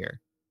bomb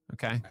tier.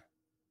 Okay.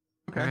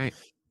 All right.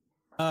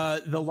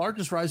 The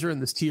largest riser in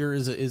this tier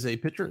is a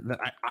pitcher that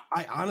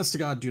I honest to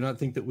God do not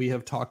think that we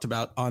have talked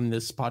about on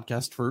this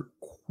podcast for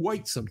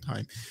quite some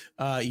time.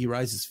 He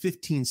rises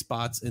 15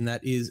 spots, and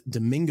that is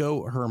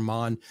Domingo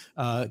Germán,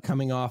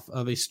 coming off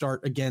of a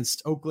start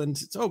against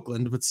Oakland. It's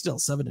Oakland, but still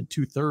 7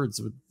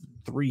 2/3 with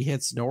 3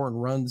 hits, no earned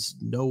runs,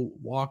 no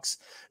walks,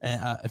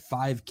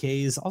 5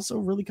 Ks. Also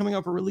really coming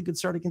off a really good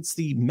start against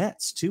the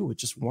Mets too, with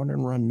just 1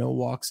 earned run, no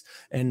walks,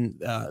 and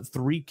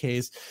 3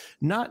 Ks.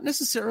 Not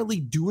necessarily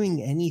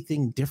doing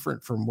anything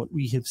different from what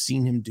we have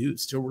seen him do.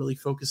 Still really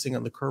focusing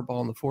on the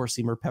curveball and the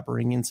 4-seamer,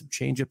 peppering in some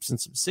changeups and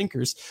some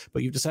sinkers,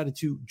 but you've decided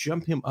to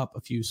jump him up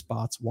a few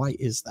spots. Why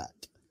is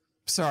that?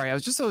 Sorry, I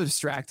was just so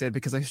distracted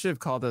because I should have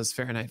called those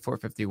Fahrenheit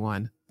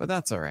 451, but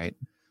that's all right.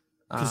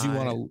 Because you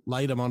want to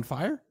light him on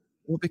fire?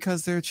 Well,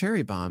 because they're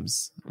cherry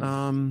bombs.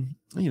 And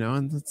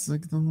it's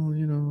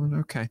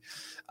okay.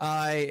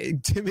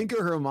 Domingo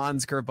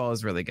Germán's curveball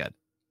is really good.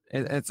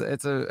 It's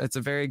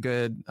a very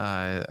good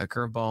a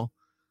curveball.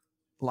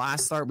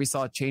 Last start, we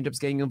saw changeups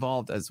getting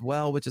involved as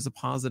well, which is a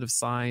positive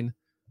sign.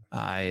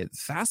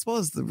 Fastball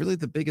is really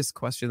the biggest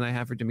question I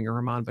have for Domingo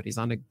Germán, but he's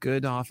on a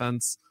good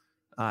offense.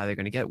 They're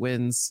going to get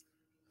wins.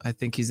 I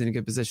think he's in a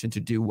good position to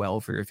do well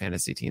for your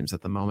fantasy teams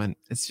at the moment.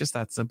 It's just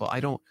that simple. I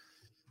don't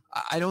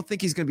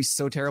think he's going to be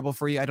so terrible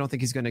for you. I don't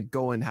think he's going to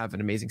go and have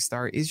an amazing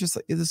start. He's just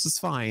this is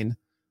fine.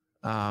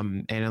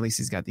 And at least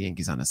he's got the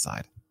Yankees on his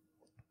side.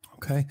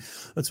 Okay,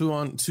 let's move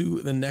on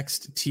to the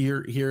next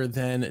tier here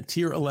then.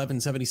 Tier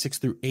 11, 76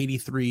 through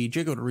 83.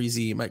 Jago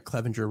DeRizzi, Mike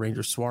Clevenger,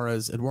 Ranger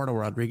Suarez, Eduardo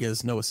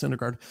Rodriguez, Noah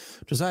Syndergaard,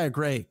 Josiah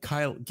Gray,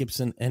 Kyle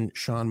Gibson, and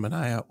Sean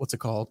Manaea. What's it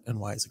called and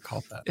why is it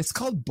called that? It's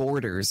called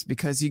Borders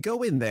because you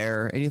go in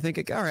there and you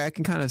think, all right, I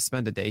can kind of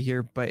spend a day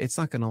here, but it's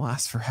not going to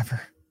last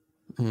forever.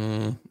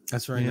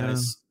 That's very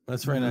nice.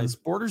 That's very nice.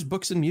 Borders,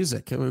 Books, and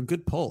Music. A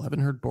good pull. Haven't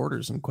heard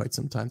Borders in quite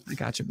some time. I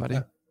got you, buddy.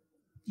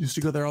 Used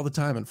to go there all the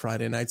time on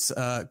Friday nights.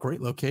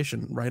 Great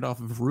location right off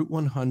of Route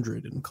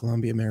 100 in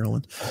Columbia,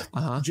 Maryland.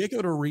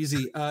 Jago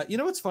DeRizzi. You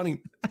know what's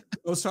funny? I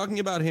was talking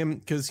about him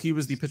because he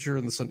was the pitcher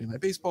in the Sunday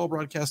Night Baseball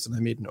broadcast, and I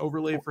made an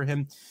overlay for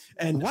him.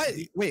 And what?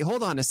 Wait,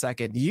 hold on a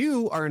second.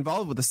 You are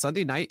involved with the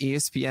Sunday Night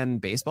ESPN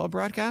baseball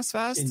broadcast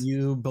fast? Can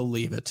you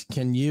believe it?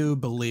 Can you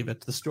believe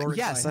it? The story.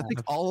 Yes, I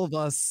think all of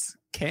us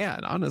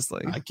can,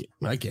 honestly.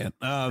 I can't.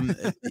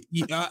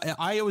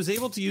 I was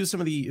able to use some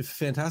of the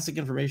fantastic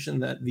information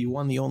that the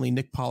only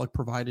Nick Pollock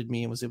provided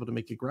me and was able to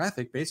make a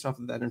graphic based off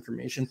of that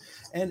information.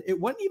 And it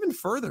went even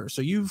further.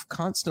 So you've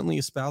constantly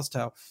espoused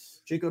how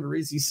Jago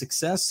DeRizzi's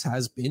success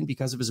has been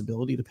because of his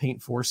ability to paint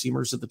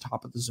 4-seamers at the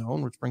top of the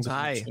zone, which brings up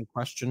an interesting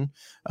question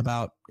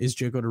about, is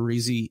Jago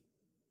DeRizzi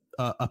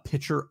a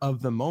pitcher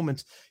of the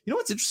moment? You know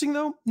what's interesting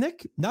though,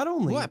 Nick? Not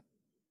only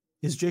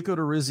is Jago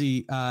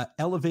DeRizzi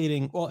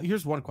elevating? Well,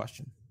 here's one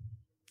question.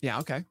 Yeah,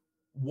 okay.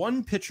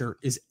 One pitcher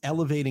is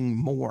elevating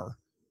more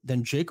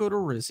than Jago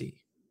DeRizzi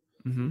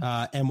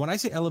And when I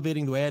say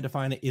elevating, the way I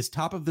define it is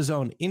top of the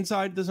zone,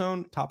 inside the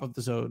zone, top of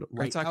the zone,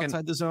 right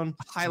outside the zone,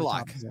 high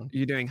lock.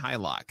 You're doing high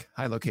lock,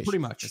 high location. Pretty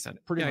much.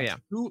 Yeah.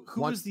 Who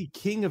is the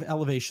king of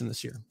elevation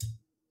this year?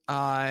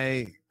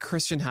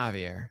 Christian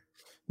Javier.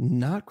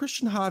 Not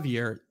Christian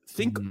Javier.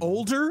 Think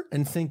older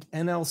and think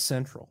NL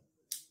Central.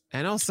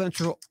 NL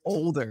Central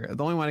older.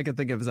 The only one I can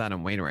think of is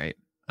Adam Wainwright.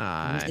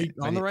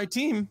 On the right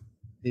team.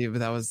 Yeah, but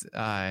that was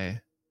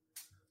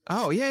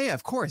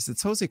of course.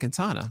 It's Jose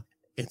Quintana.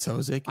 It's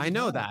Jose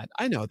Quintana.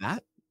 I know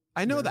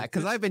that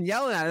because I've been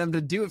yelling at him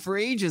to do it for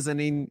ages, and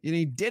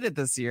he did it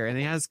this year, and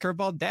he has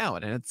curveball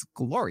down, and it's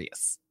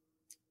glorious.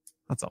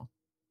 That's all.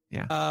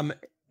 Yeah.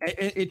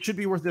 It should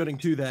be worth noting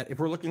too that if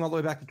we're looking all the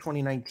way back to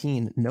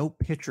 2019, no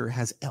pitcher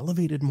has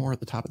elevated more at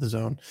the top of the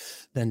zone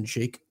than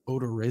Jake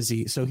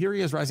Odorizzi. So here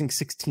he is rising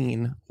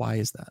 16. Why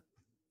is that?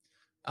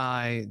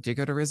 Jake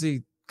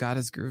Odorizzi got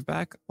his groove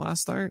back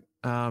last start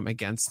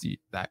against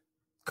that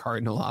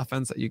Cardinal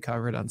offense that you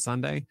covered on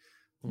Sunday.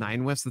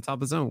 9 whiffs at the top of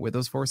the zone with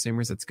those four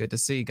seamers. It's good to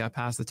see. Got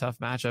past the tough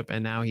matchup,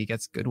 and now he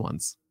gets good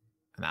ones.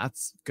 And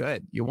that's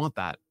good. You want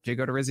that. Jake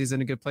Odorizzi's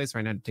in a good place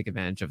right now to take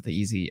advantage of the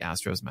easy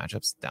Astros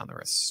matchups down the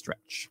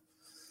stretch.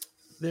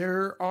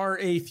 There are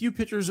a few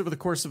pitchers over the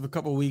course of a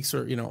couple of weeks,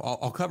 or,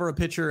 I'll cover a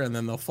pitcher and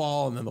then they'll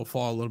fall, and then they'll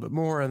fall a little bit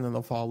more, and then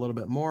they'll fall a little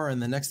bit more.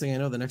 And the next thing I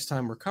know, the next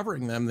time we're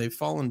covering them, they've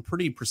fallen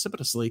pretty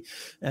precipitously.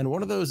 And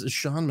one of those is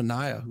Sean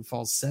Manaea, who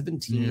falls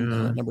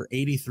 17, number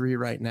 83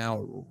 right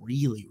now.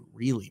 Really,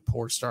 really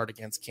poor start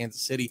against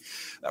Kansas City.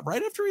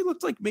 Right after he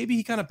looked like maybe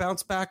he kind of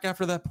bounced back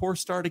after that poor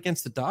start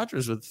against the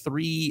Dodgers with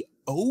 3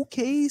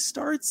 okay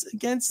starts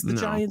against the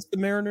Giants, the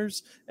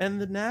Mariners,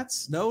 and the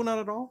Nats. No, not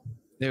at all.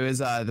 It was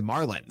the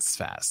Marlins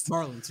fast.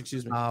 Marlins,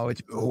 excuse me.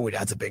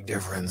 That's a big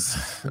difference.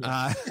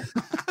 I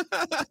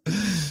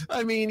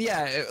mean,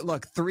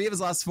 look, 3 of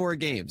his last 4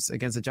 games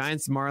against the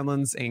Giants,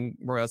 Marlins, and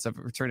Royals have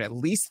returned at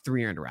least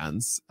 3 earned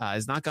runs.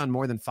 Has not gone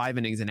more than 5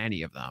 innings in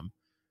any of them.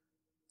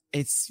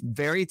 It's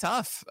very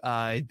tough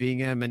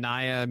being a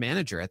Manaea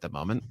manager at the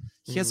moment.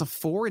 He has a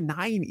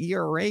 4.9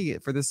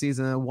 ERA for the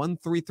season, a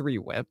 1.33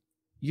 whip.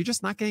 You're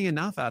just not getting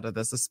enough out of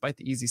this despite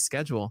the easy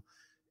schedule.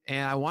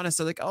 And I want to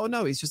say oh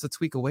no, he's just a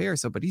tweak away or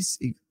so, but he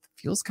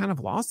feels kind of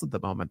lost at the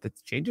moment. The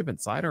changeup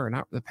and slider are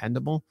not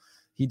dependable.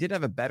 He did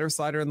have a better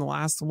slider in the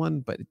last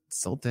one, but it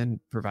still didn't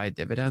provide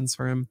dividends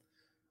for him.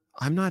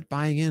 I'm not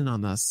buying in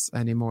on this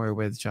anymore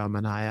with Sean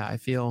Manaea. I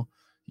feel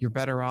you're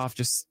better off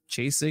just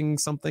chasing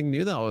something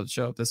new that will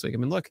show up this week. I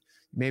mean, look,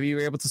 maybe you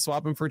were able to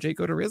swap him for Jake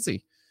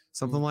Odorizzi,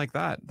 something like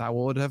that. That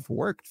would have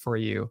worked for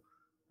you.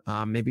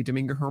 Maybe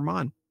Domingo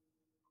Germán.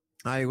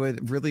 I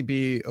would really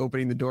be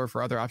opening the door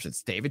for other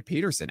options. David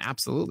Peterson,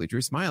 absolutely.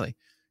 Drew Smiley.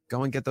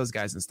 Go and get those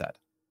guys instead.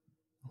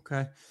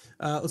 Okay.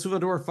 Let's move on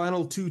to our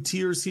final 2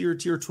 tiers here,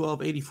 tier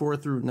 12, 84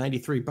 through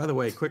 93. By the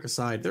way, quick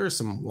aside, there is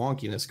some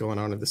wonkiness going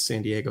on in the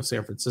San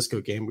Diego-San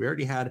Francisco game. We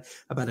already had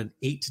about an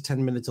 8 to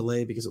 10 minute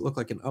delay because it looked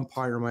like an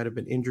umpire might have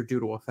been injured due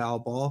to a foul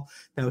ball.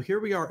 Now,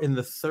 here we are in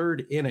the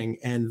 3rd inning,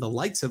 and the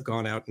lights have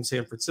gone out in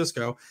San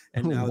Francisco,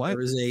 and now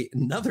there is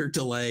another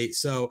delay.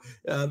 So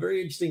very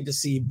interesting to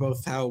see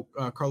both how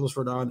Carlos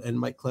Rodon and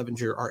Mike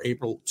Clevenger are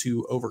able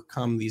to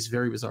overcome these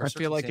very bizarre circumstances.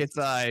 I feel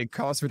like it's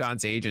Carlos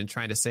Rodon's agent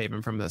trying to save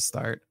him from the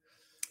start.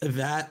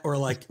 That, or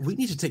we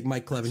need to take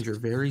Mike Clevenger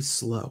very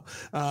slow.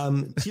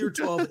 Tier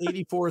 12,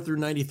 84 through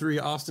 93,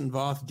 Austin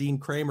Voth, Dean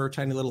Kramer.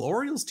 Tiny little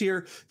Orioles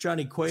tier,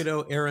 Johnny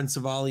Cueto, Aaron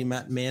Savali,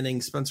 Matt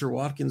Manning, Spencer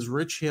Watkins,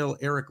 Rich Hill,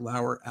 Eric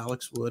Lauer,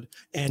 Alex Wood.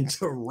 And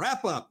to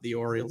wrap up the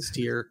Orioles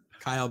tier,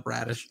 Kyle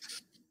Bradish.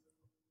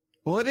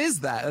 Well, it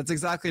is that. That's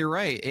exactly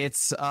right.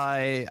 It's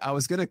I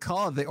was going to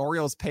call it the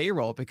Orioles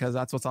payroll because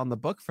that's what's on the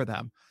book for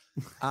them.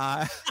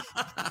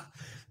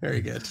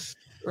 Very good.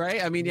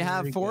 Right. I mean, you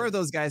have 4 of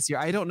those guys here.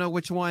 I don't know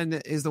which one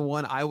is the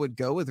one I would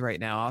go with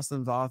right now.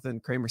 Austin Voth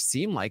and Kramer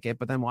seem like it,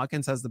 but then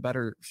Watkins has the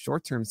better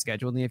short-term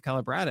schedule. And you have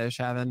Kyle Bradish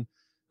having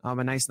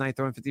a nice night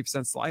throwing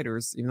 50%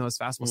 sliders, even though his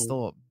fastball is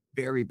still a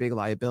very big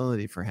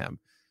liability for him.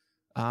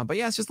 But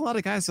yeah, it's just a lot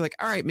of guys who are like,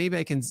 all right, maybe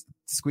I can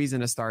squeeze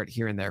in a start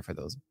here and there for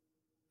those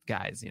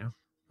guys.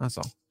 That's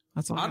all.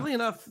 Oddly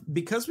enough,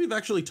 because we've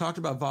actually talked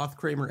about Voth,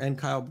 Kramer, and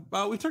Kyle,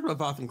 we've talked about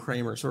Voth and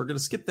Kramer, so we're going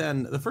to skip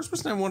then. The first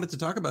person I wanted to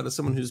talk about is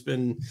someone who's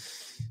been,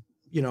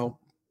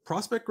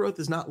 prospect growth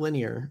is not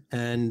linear,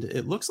 and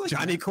it looks like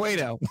Johnny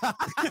Cueto.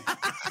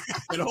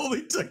 It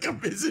only took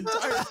him his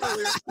entire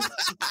career.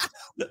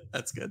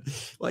 That's good.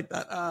 Like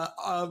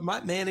that.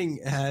 Matt Manning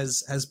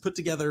has put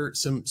together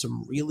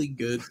some really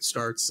good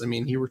starts. I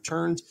mean, he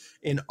returned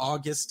in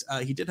August.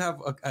 He did have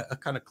a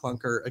kind of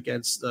clunker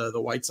against the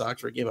White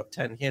Sox where he gave up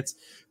 10 hits.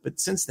 But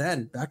since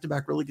then,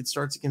 back-to-back really good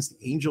starts against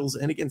the Angels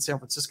and against San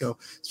Francisco,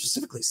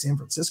 specifically San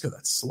Francisco.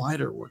 That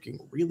slider working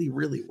really,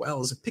 really well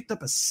as it picked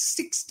up a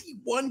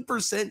 61%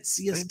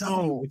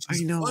 CSW, which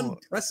is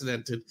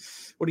unprecedented.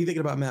 What are you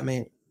thinking about Matt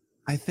Manning?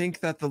 I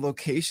think that the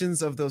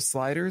locations of those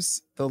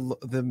sliders, the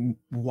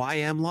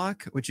YM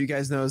lock, which you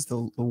guys know is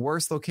the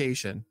worst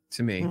location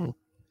to me,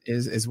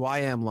 is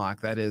YM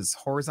lock. That is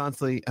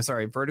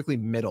vertically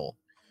middle.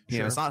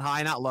 It's not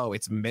high, not low.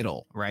 It's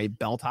middle, right?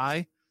 Belt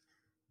high.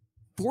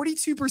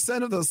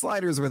 42% of those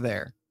sliders were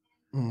there.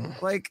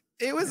 Like,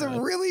 it was a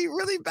really,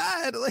 really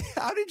bad. Like,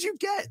 how did you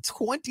get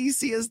 20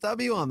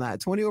 CSW on that?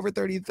 20 over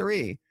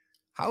 33.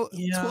 How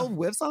 12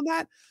 whiffs on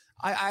that?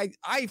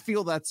 I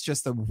feel that's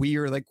just a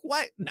weird, like,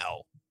 what?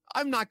 No,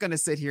 I'm not going to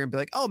sit here and be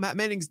like, oh, Matt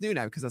Manning's new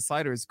now because the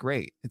slider is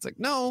great. It's like,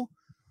 no,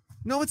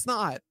 it's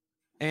not.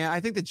 And I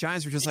think the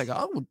Giants were just like,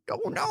 oh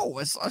no,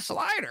 it's a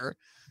slider.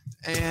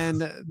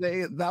 And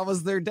that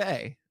was their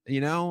day,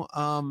 you know?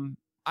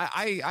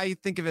 I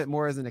think of it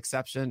more as an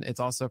exception.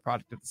 It's also a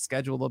product of the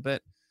schedule a little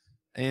bit.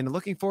 And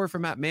looking forward for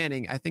Matt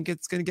Manning, I think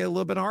it's going to get a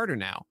little bit harder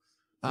now.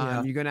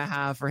 You're going to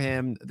have for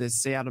him the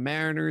Seattle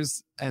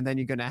Mariners, and then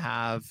you're going to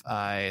have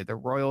the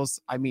Royals.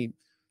 I mean,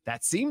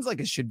 that seems like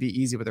it should be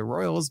easy with the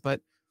Royals,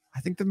 but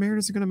I think the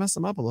Mariners are going to mess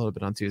them up a little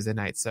bit on Tuesday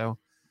night. So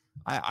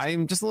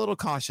I'm just a little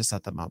cautious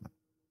at the moment.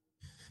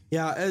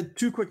 Yeah,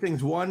 two quick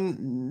things.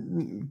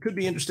 One, could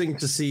be interesting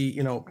to see,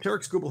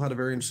 Tarek Skubal had a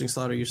very interesting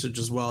slider usage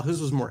as well. His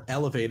was more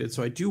elevated,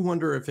 so I do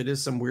wonder if it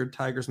is some weird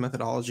Tigers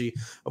methodology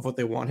of what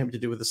they want him to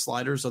do with the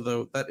sliders,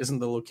 although that isn't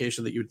the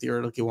location that you would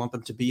theoretically want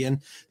them to be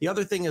in. The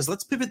other thing is,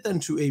 let's pivot then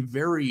to a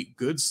very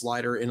good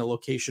slider in a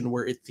location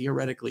where it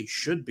theoretically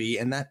should be,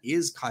 and that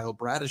is Kyle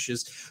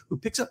Bradish's, who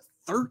picks up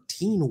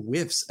 13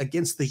 whiffs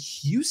against the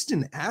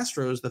Houston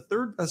Astros, the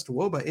third best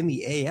WOBA in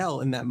the AL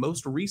in that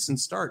most recent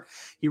start.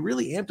 He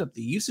really amped up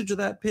the usage of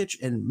that pitch,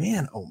 and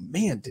man, oh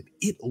man, did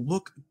it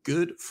look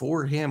good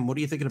for him. What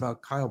are you thinking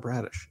about Kyle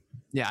Bradish?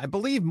 Yeah, I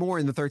believe more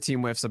in the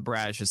 13 whiffs of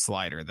Bradish's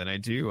slider than I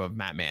do of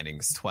Matt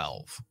Manning's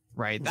 12.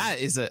 Right? That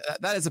is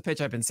a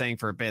pitch I've been saying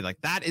for a bit. Like,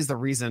 that is the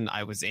reason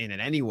I was in it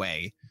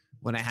anyway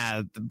when I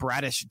had the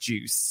Bradish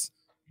juice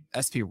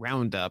SP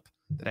Roundup.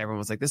 That everyone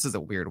was like, this is a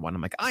weird one.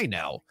 I'm like, I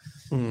know.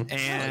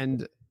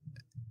 And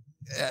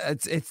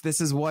this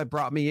is what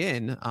brought me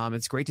in.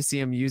 It's great to see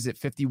him use it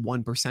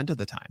 51% of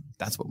the time.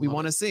 That's what we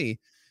want to see.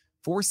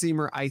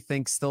 Four-seamer, I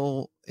think,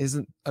 still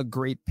isn't a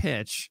great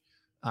pitch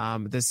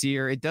this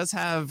year. It does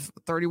have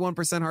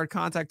 31% hard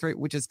contact rate,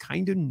 which is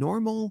kind of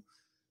normal.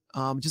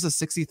 Just a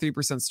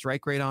 63%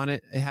 strike rate on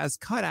it. It has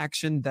cut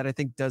action that I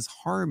think does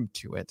harm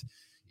to it.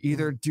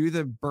 Either do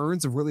the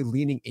burns of really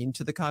leaning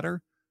into the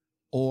cutter,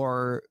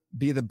 or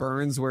be the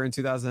burns where in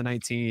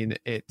 2019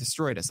 it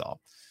destroyed us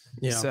all.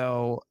 Yeah.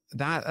 So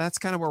that's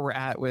kind of where we're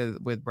at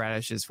with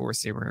Bradish's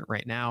four-seamer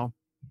right now.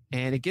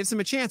 And it gives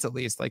him a chance, at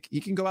least. Like, he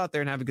can go out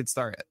there and have a good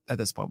start at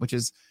this point, which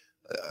is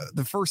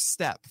the first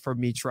step for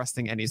me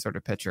trusting any sort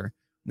of pitcher.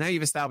 Now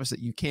you've established that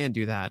you can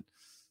do that.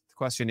 The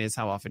question is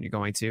how often you're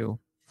going to.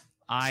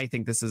 I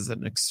think this is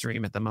an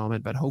extreme at the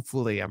moment, but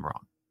hopefully I'm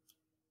wrong.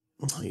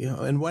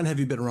 Yeah, and when have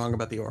you been wrong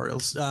about the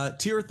Orioles?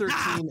 Tier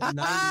 13,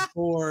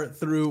 94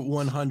 through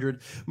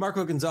 100.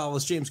 Marco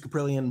Gonzalez, James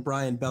Caprillion,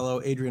 Brian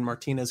Bello, Adrian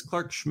Martinez,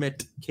 Clark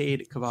Schmidt,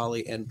 Cade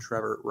Cavalli, and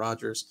Trevor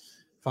Rogers.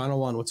 Final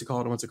one. What's it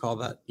called? What's it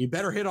called? That you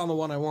better hit on the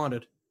one I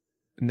wanted.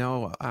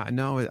 No,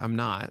 I'm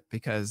not,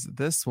 because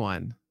this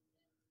one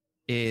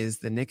is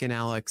the Nick and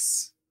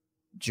Alex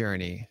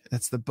journey.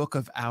 That's the book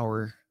of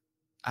our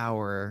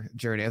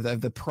journey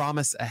of the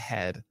promise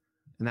ahead.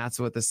 And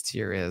that's what this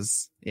tier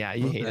is. Yeah,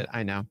 you hate it.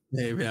 I know.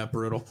 Yeah,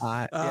 brutal.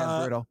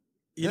 Brutal.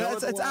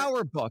 It's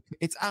our book.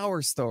 It's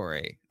our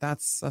story.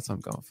 That's what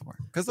I'm going for.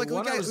 Because we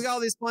got all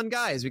these fun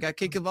guys. We got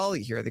Cade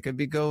Cavalli here. They could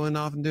be going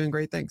off and doing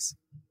great things.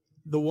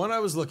 The one I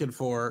was looking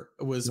for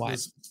was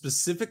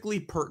specifically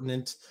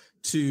pertinent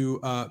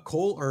to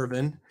Cole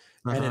Irvin,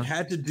 and it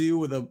had to do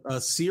with a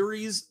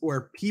series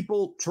where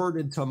people turned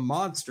into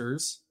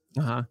monsters.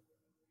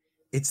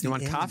 It's you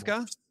want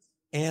Kafka?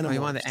 Animorphs. Oh,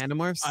 you want the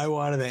Animorphs? I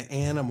wanted the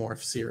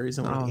Animorph series.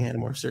 I want the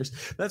Animorph series.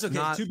 That's okay.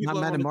 Not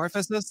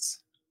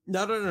Metamorphosis?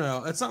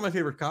 No. That's not my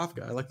favorite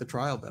Kafka. I like the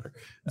trial better.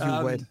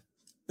 You would.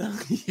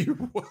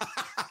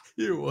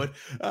 You would.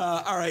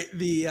 All right.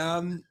 The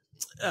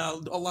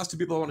last two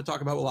people I want to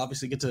talk about, we'll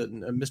obviously get to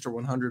Mr.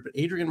 100, but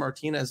Adrian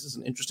Martinez is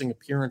an interesting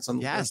appearance on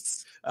the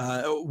list.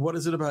 What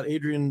is it about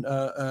Adrian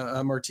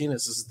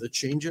Martinez? Is it the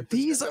changeup?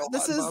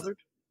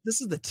 This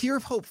is the Tier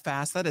of Hope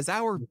fast. That is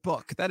our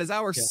book. That is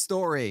our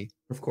story.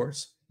 Of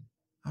course.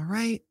 All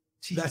right.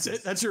 Jesus. That's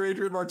it. That's your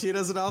Adrian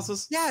Martinez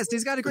analysis? Yes,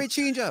 he's got a great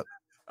changeup.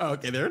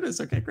 Okay, there it is.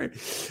 Okay, great.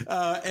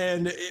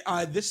 And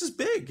this is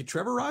big.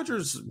 Trevor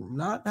Rogers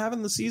not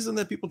having the season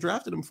that people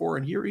drafted him for,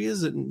 and here he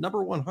is at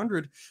number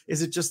 100.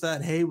 Is it just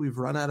that, hey, we've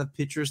run out of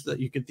pitchers that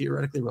you could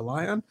theoretically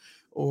rely on,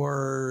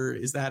 or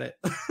is that it?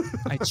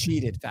 I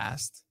cheated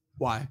fast.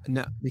 Why?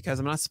 No, because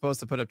I'm not supposed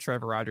to put up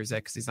Trevor Rogers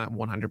because he's not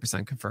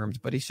 100% confirmed,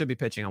 but he should be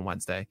pitching on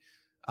Wednesday.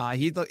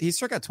 He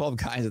struck out 12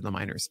 guys in the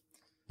minors.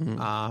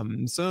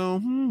 So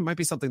might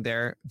be something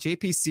there.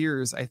 JP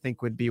Sears, I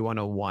think, would be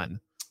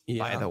 101,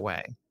 by the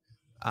way.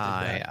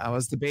 I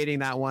was debating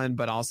that one,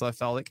 but also I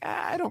felt like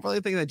I don't really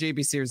think that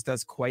JP Sears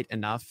does quite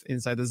enough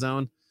inside the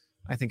zone.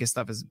 I think his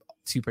stuff is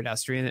too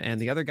pedestrian. And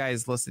the other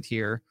guys listed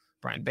here,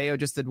 Brian Bayo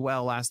just did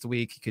well last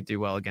week. He could do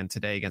well again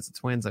today against the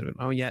Twins. I don't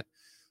know yet.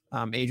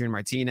 Adrian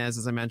Martinez,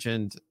 as I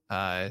mentioned,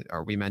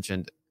 or we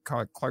mentioned,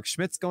 Clark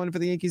Schmidt's going for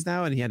the Yankees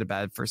now, and he had a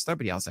bad first start,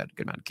 but he also had a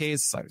good amount of Ks. The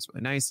slider's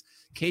really nice.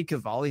 Cade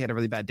Cavalli had a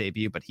really bad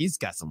debut, but he's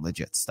got some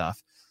legit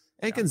stuff.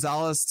 And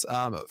Gonzalez,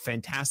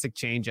 fantastic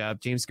changeup.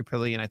 James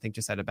Caprillion, I think,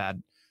 just had a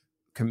bad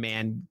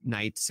command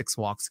night, 6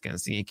 walks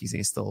against the Yankees.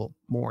 He's still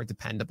more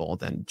dependable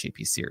than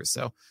JP Sears.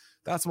 So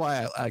that's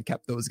why I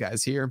kept those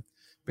guys here.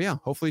 But yeah,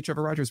 hopefully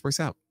Trevor Rogers works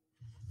out.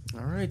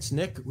 All right,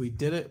 Nick, we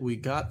did it. We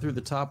got through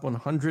the top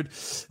 100.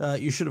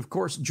 You should, of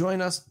course,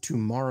 join us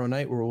tomorrow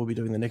night where we'll be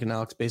doing the Nick and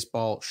Alex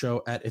baseball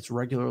show at its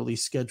regularly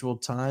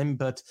scheduled time.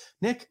 But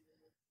Nick,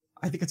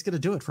 I think it's going to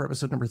do it for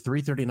episode number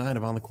 339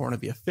 of On the Corner,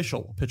 the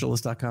official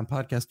PitcherList.com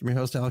podcast. I'm your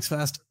host, Alex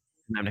Fast.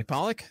 And I'm Nick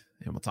Pollock,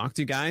 and we'll talk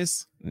to you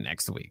guys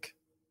next week.